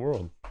guy in the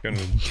world. Kind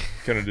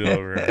of deal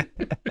over here.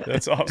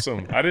 That's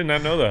awesome. I did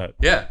not know that.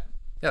 Yeah.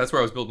 Yeah, that's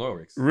where I was building oil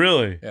rigs.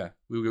 Really? Yeah.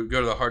 We would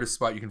go to the hardest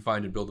spot you can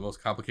find and build the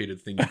most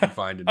complicated thing you can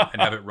find and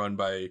have it run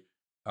by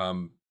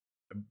the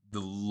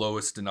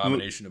lowest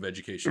denomination of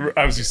education.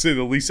 I was going to say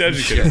the least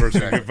educated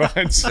person you can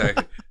find.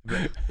 Exactly.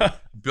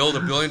 build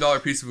 $1 billion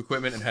piece of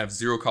equipment and have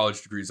 0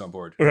 college degrees on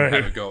board. Right. And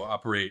have it go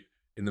operate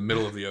in the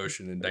middle of the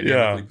ocean and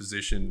dynamically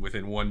positioned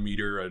within 1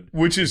 meter. And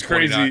which is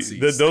crazy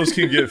that those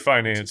can get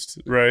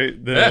financed,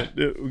 right?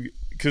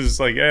 Because it's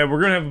like, yeah, we're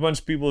going to have a bunch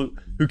of people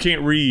who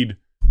can't read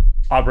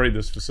operate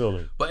this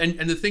facility. But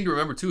and the thing to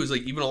remember too is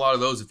like even a lot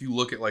of those, if you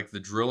look at like the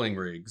drilling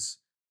rigs,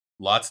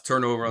 lots of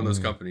turnover on those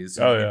companies.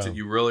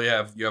 You really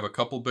have a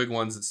couple big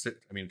ones that stick.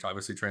 I mean,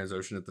 obviously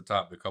Transocean at the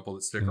top, the couple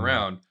that stick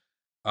around,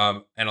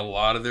 and a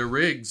lot of their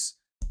rigs,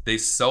 they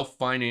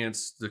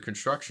self-finance the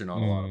construction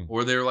on a lot of them,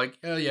 or they're like,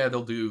 yeah,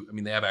 they'll do. I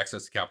mean, they have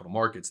access to capital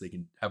markets, they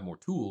can have more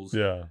tools.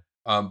 Yeah.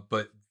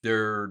 But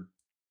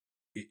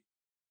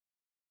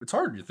it's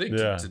hard to think.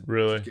 Yeah,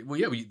 really. Well,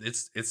 yeah,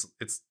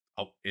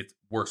 it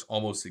works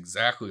almost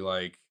exactly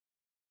like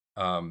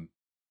a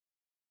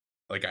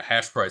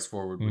hash price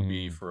forward would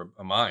be for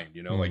a mine.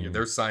 You know, like if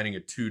they're signing a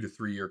 2 to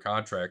 3 year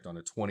contract on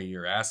a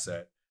 20-year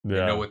asset. They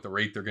know what the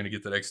rate they're going to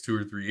get the next 2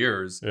 or 3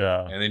 years.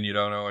 Yeah. And then you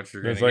don't know what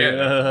you're going to get.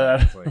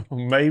 It's like,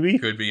 maybe.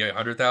 Could be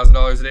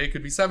 $100,000 a day.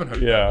 Could be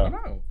 $700,000. Yeah. I don't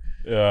know.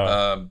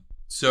 Yeah.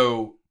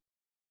 So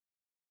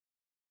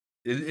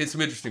it's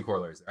some interesting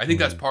corollaries. I think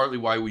that's partly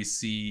why we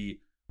see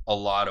a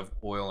lot of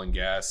oil and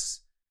gas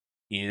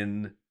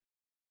in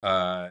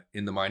the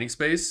mining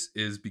space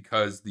is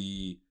because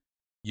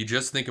you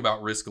just think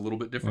about risk a little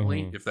bit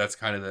differently if that's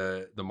kind of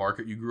the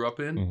market you grew up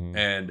in.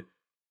 And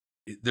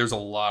there's a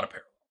lot of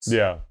parallels.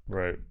 Yeah,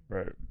 right.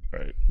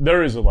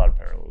 There is a lot of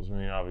parallels. I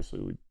mean, obviously,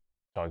 we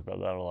talked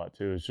about that a lot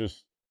too. It's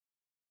just,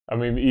 I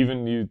mean,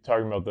 even you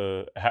talking about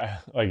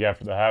like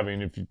after the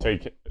halving, if you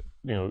take,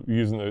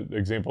 using the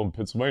example in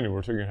Pennsylvania,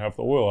 we're taking half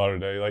the oil out a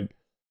day. Like,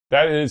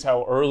 that is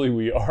how early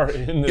we are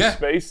in this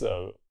space,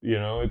 though.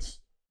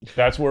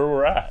 That's where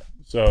we're at.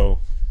 So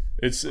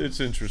it's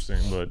interesting,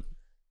 but.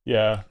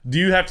 Yeah. Do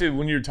you have to,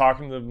 when you're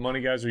talking to the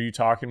money guys, are you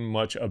talking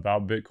much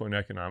about Bitcoin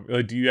economics?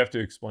 Like, do you have to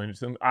explain it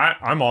to them?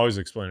 I'm always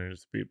explaining it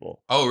to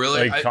people. Oh,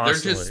 really? Like, they're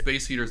just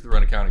space heaters that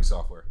run accounting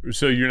software.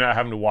 So you're not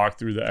having to walk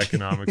through the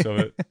economics of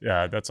it?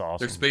 Yeah, that's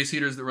awesome. They're space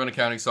heaters that run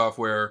accounting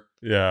software.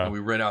 Yeah. And we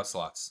rent out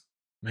slots.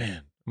 Man,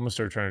 I'm going to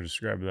start trying to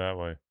describe it that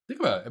way. Think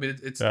about it. I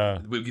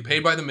mean, we get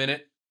paid by the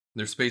minute.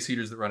 They're space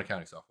heaters that run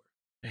accounting software.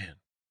 Man.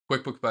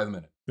 QuickBooks by the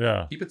minute.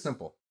 Yeah. Keep it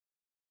simple.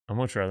 I'm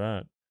going to try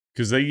that.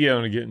 Because they get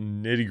on to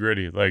getting nitty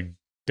gritty, like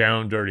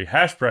down dirty.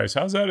 Hash price,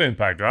 how's that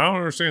impact? I don't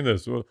understand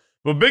this. Well,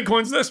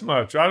 Bitcoin's this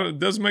much. It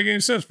doesn't make any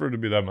sense for it to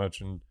be that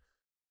much. And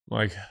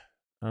like,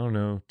 I don't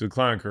know,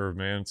 decline curve,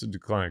 man. It's a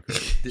decline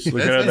curve.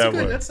 Look at it that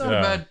way. That's not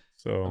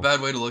a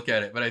bad way to look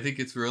at it. But I think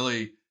it's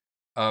really,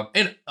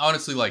 and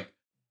honestly, like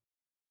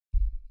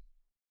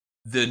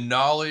the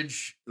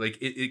knowledge, like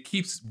it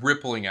keeps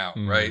rippling out,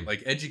 right?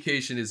 Like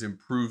education is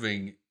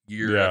improving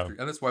year after,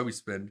 and that's why we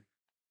spend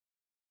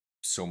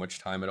so much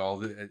time at all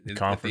the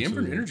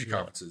energy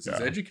conferences is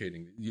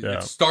educating.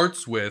 It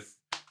starts with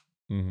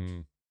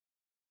the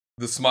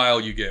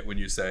smile you get when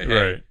you say,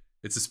 hey,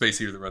 it's a space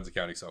heater that runs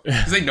accounting software,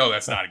 because they know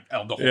that's not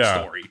the whole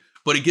story,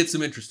 but it gets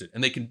them interested,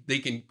 and they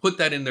can put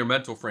that in their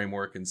mental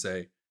framework and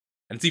say,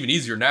 and it's even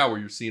easier now where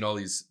you're seeing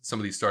some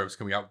of these startups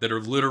coming out that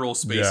are literal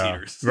space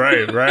heaters.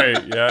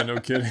 Right. Yeah, no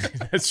kidding.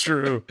 That's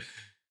true.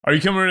 Are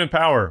you coming in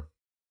power?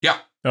 Yeah.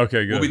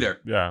 Okay, good. We'll be there.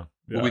 Yeah.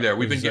 We'll be there.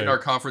 We've been getting our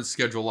conference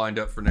schedule lined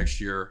up for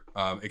next year.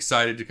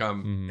 Excited to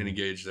come and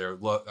engage there.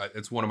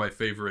 It's one of my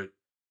favorite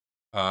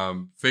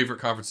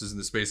conferences in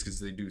the space because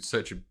they do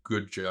such a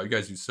good job. You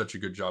guys do such a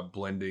good job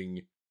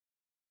blending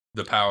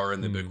the power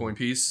and the Bitcoin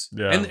piece.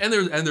 Yeah. And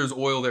there's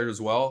oil there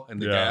as well,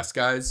 and the gas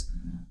guys.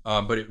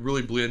 But it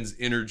really blends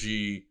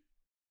energy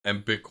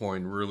and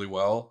Bitcoin really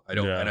well. I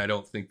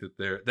don't think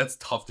that's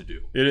tough to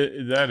do.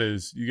 That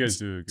is. You guys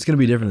do. It's gonna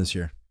be different this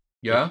year.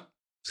 Yeah.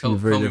 It's gonna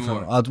be very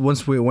different.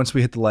 Once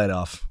we hit the light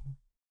off,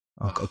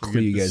 I'll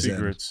clue you guys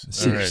in.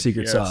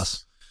 Secret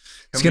sauce.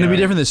 It's gonna be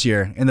different this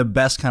year in the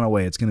best kind of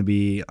way. It's gonna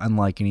be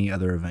unlike any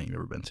other event you've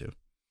ever been to.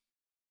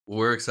 Well,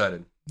 we're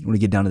excited. I want to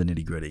get down to the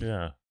nitty gritty.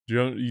 Yeah,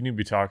 you need to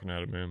be talking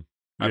at it, man.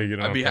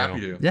 I'd be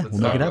happy to. Yeah, we'll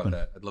make it happen.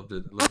 I'd love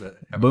to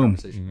have a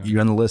conversation.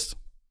 You're on the list.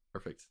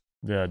 Perfect.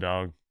 Yeah,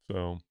 dog.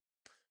 So,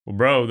 well,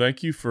 bro,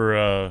 thank you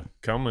for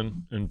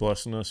coming and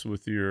blessing us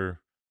with your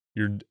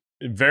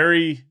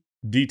very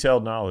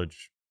detailed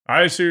knowledge.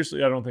 I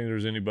don't think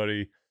there's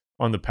anybody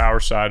on the power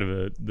side of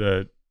it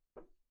that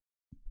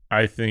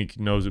I think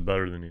knows it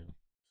better than you.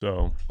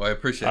 So, well, I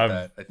appreciate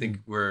that. I think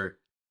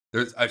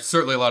there's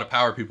certainly a lot of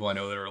power people I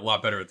know that are a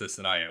lot better at this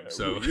than I am.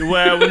 So,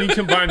 well, when you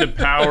combine the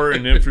power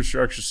and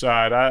infrastructure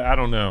side, I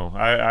don't know.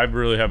 I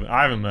really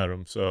haven't met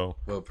them. So,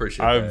 well,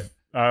 appreciate that.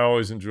 I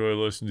always enjoy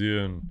listening to you,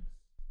 and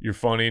you're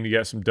funny, and you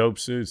got some dope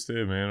suits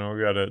too, man.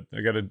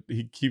 I gotta.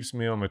 He keeps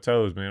me on my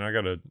toes, man. I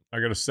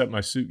gotta step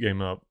my suit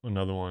game up.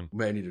 Another one.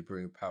 Man, I need to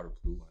bring a powder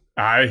blue one.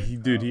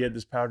 He had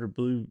this powder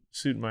blue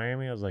suit in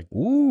Miami. I was like,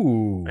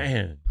 ooh,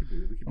 man,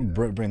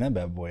 bring that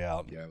bad boy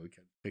out. Yeah, we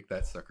can pick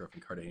that sucker up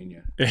in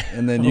Cartagena.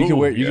 And then you can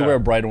wear a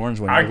bright orange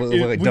one. We could be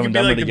like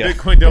the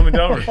Bitcoin Dumb and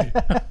Dumber.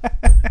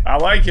 I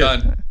like it.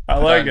 Done. I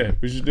like it.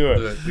 We should do it.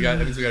 That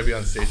means we got to be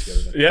on stage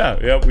together.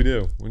 Yeah, we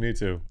do. We need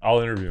to. I'll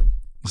interview him.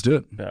 Let's do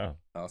it. Yeah.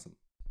 Awesome.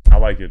 I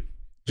like it.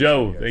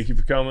 Joe, thank you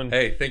for coming.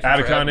 Hey, thank you for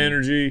having Adakon me.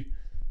 Energy,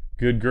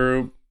 good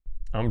group.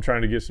 I'm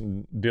trying to get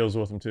some deals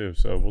with them too,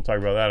 so we'll talk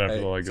about that after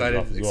the light goes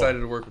off as well. Excited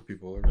to work with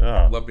people.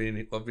 Oh. Love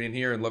being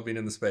here and love being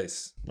in the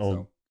space.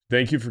 Well,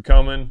 thank you for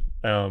coming.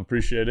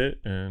 Appreciate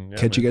it. And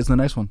catch you guys in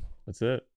the next one. That's it.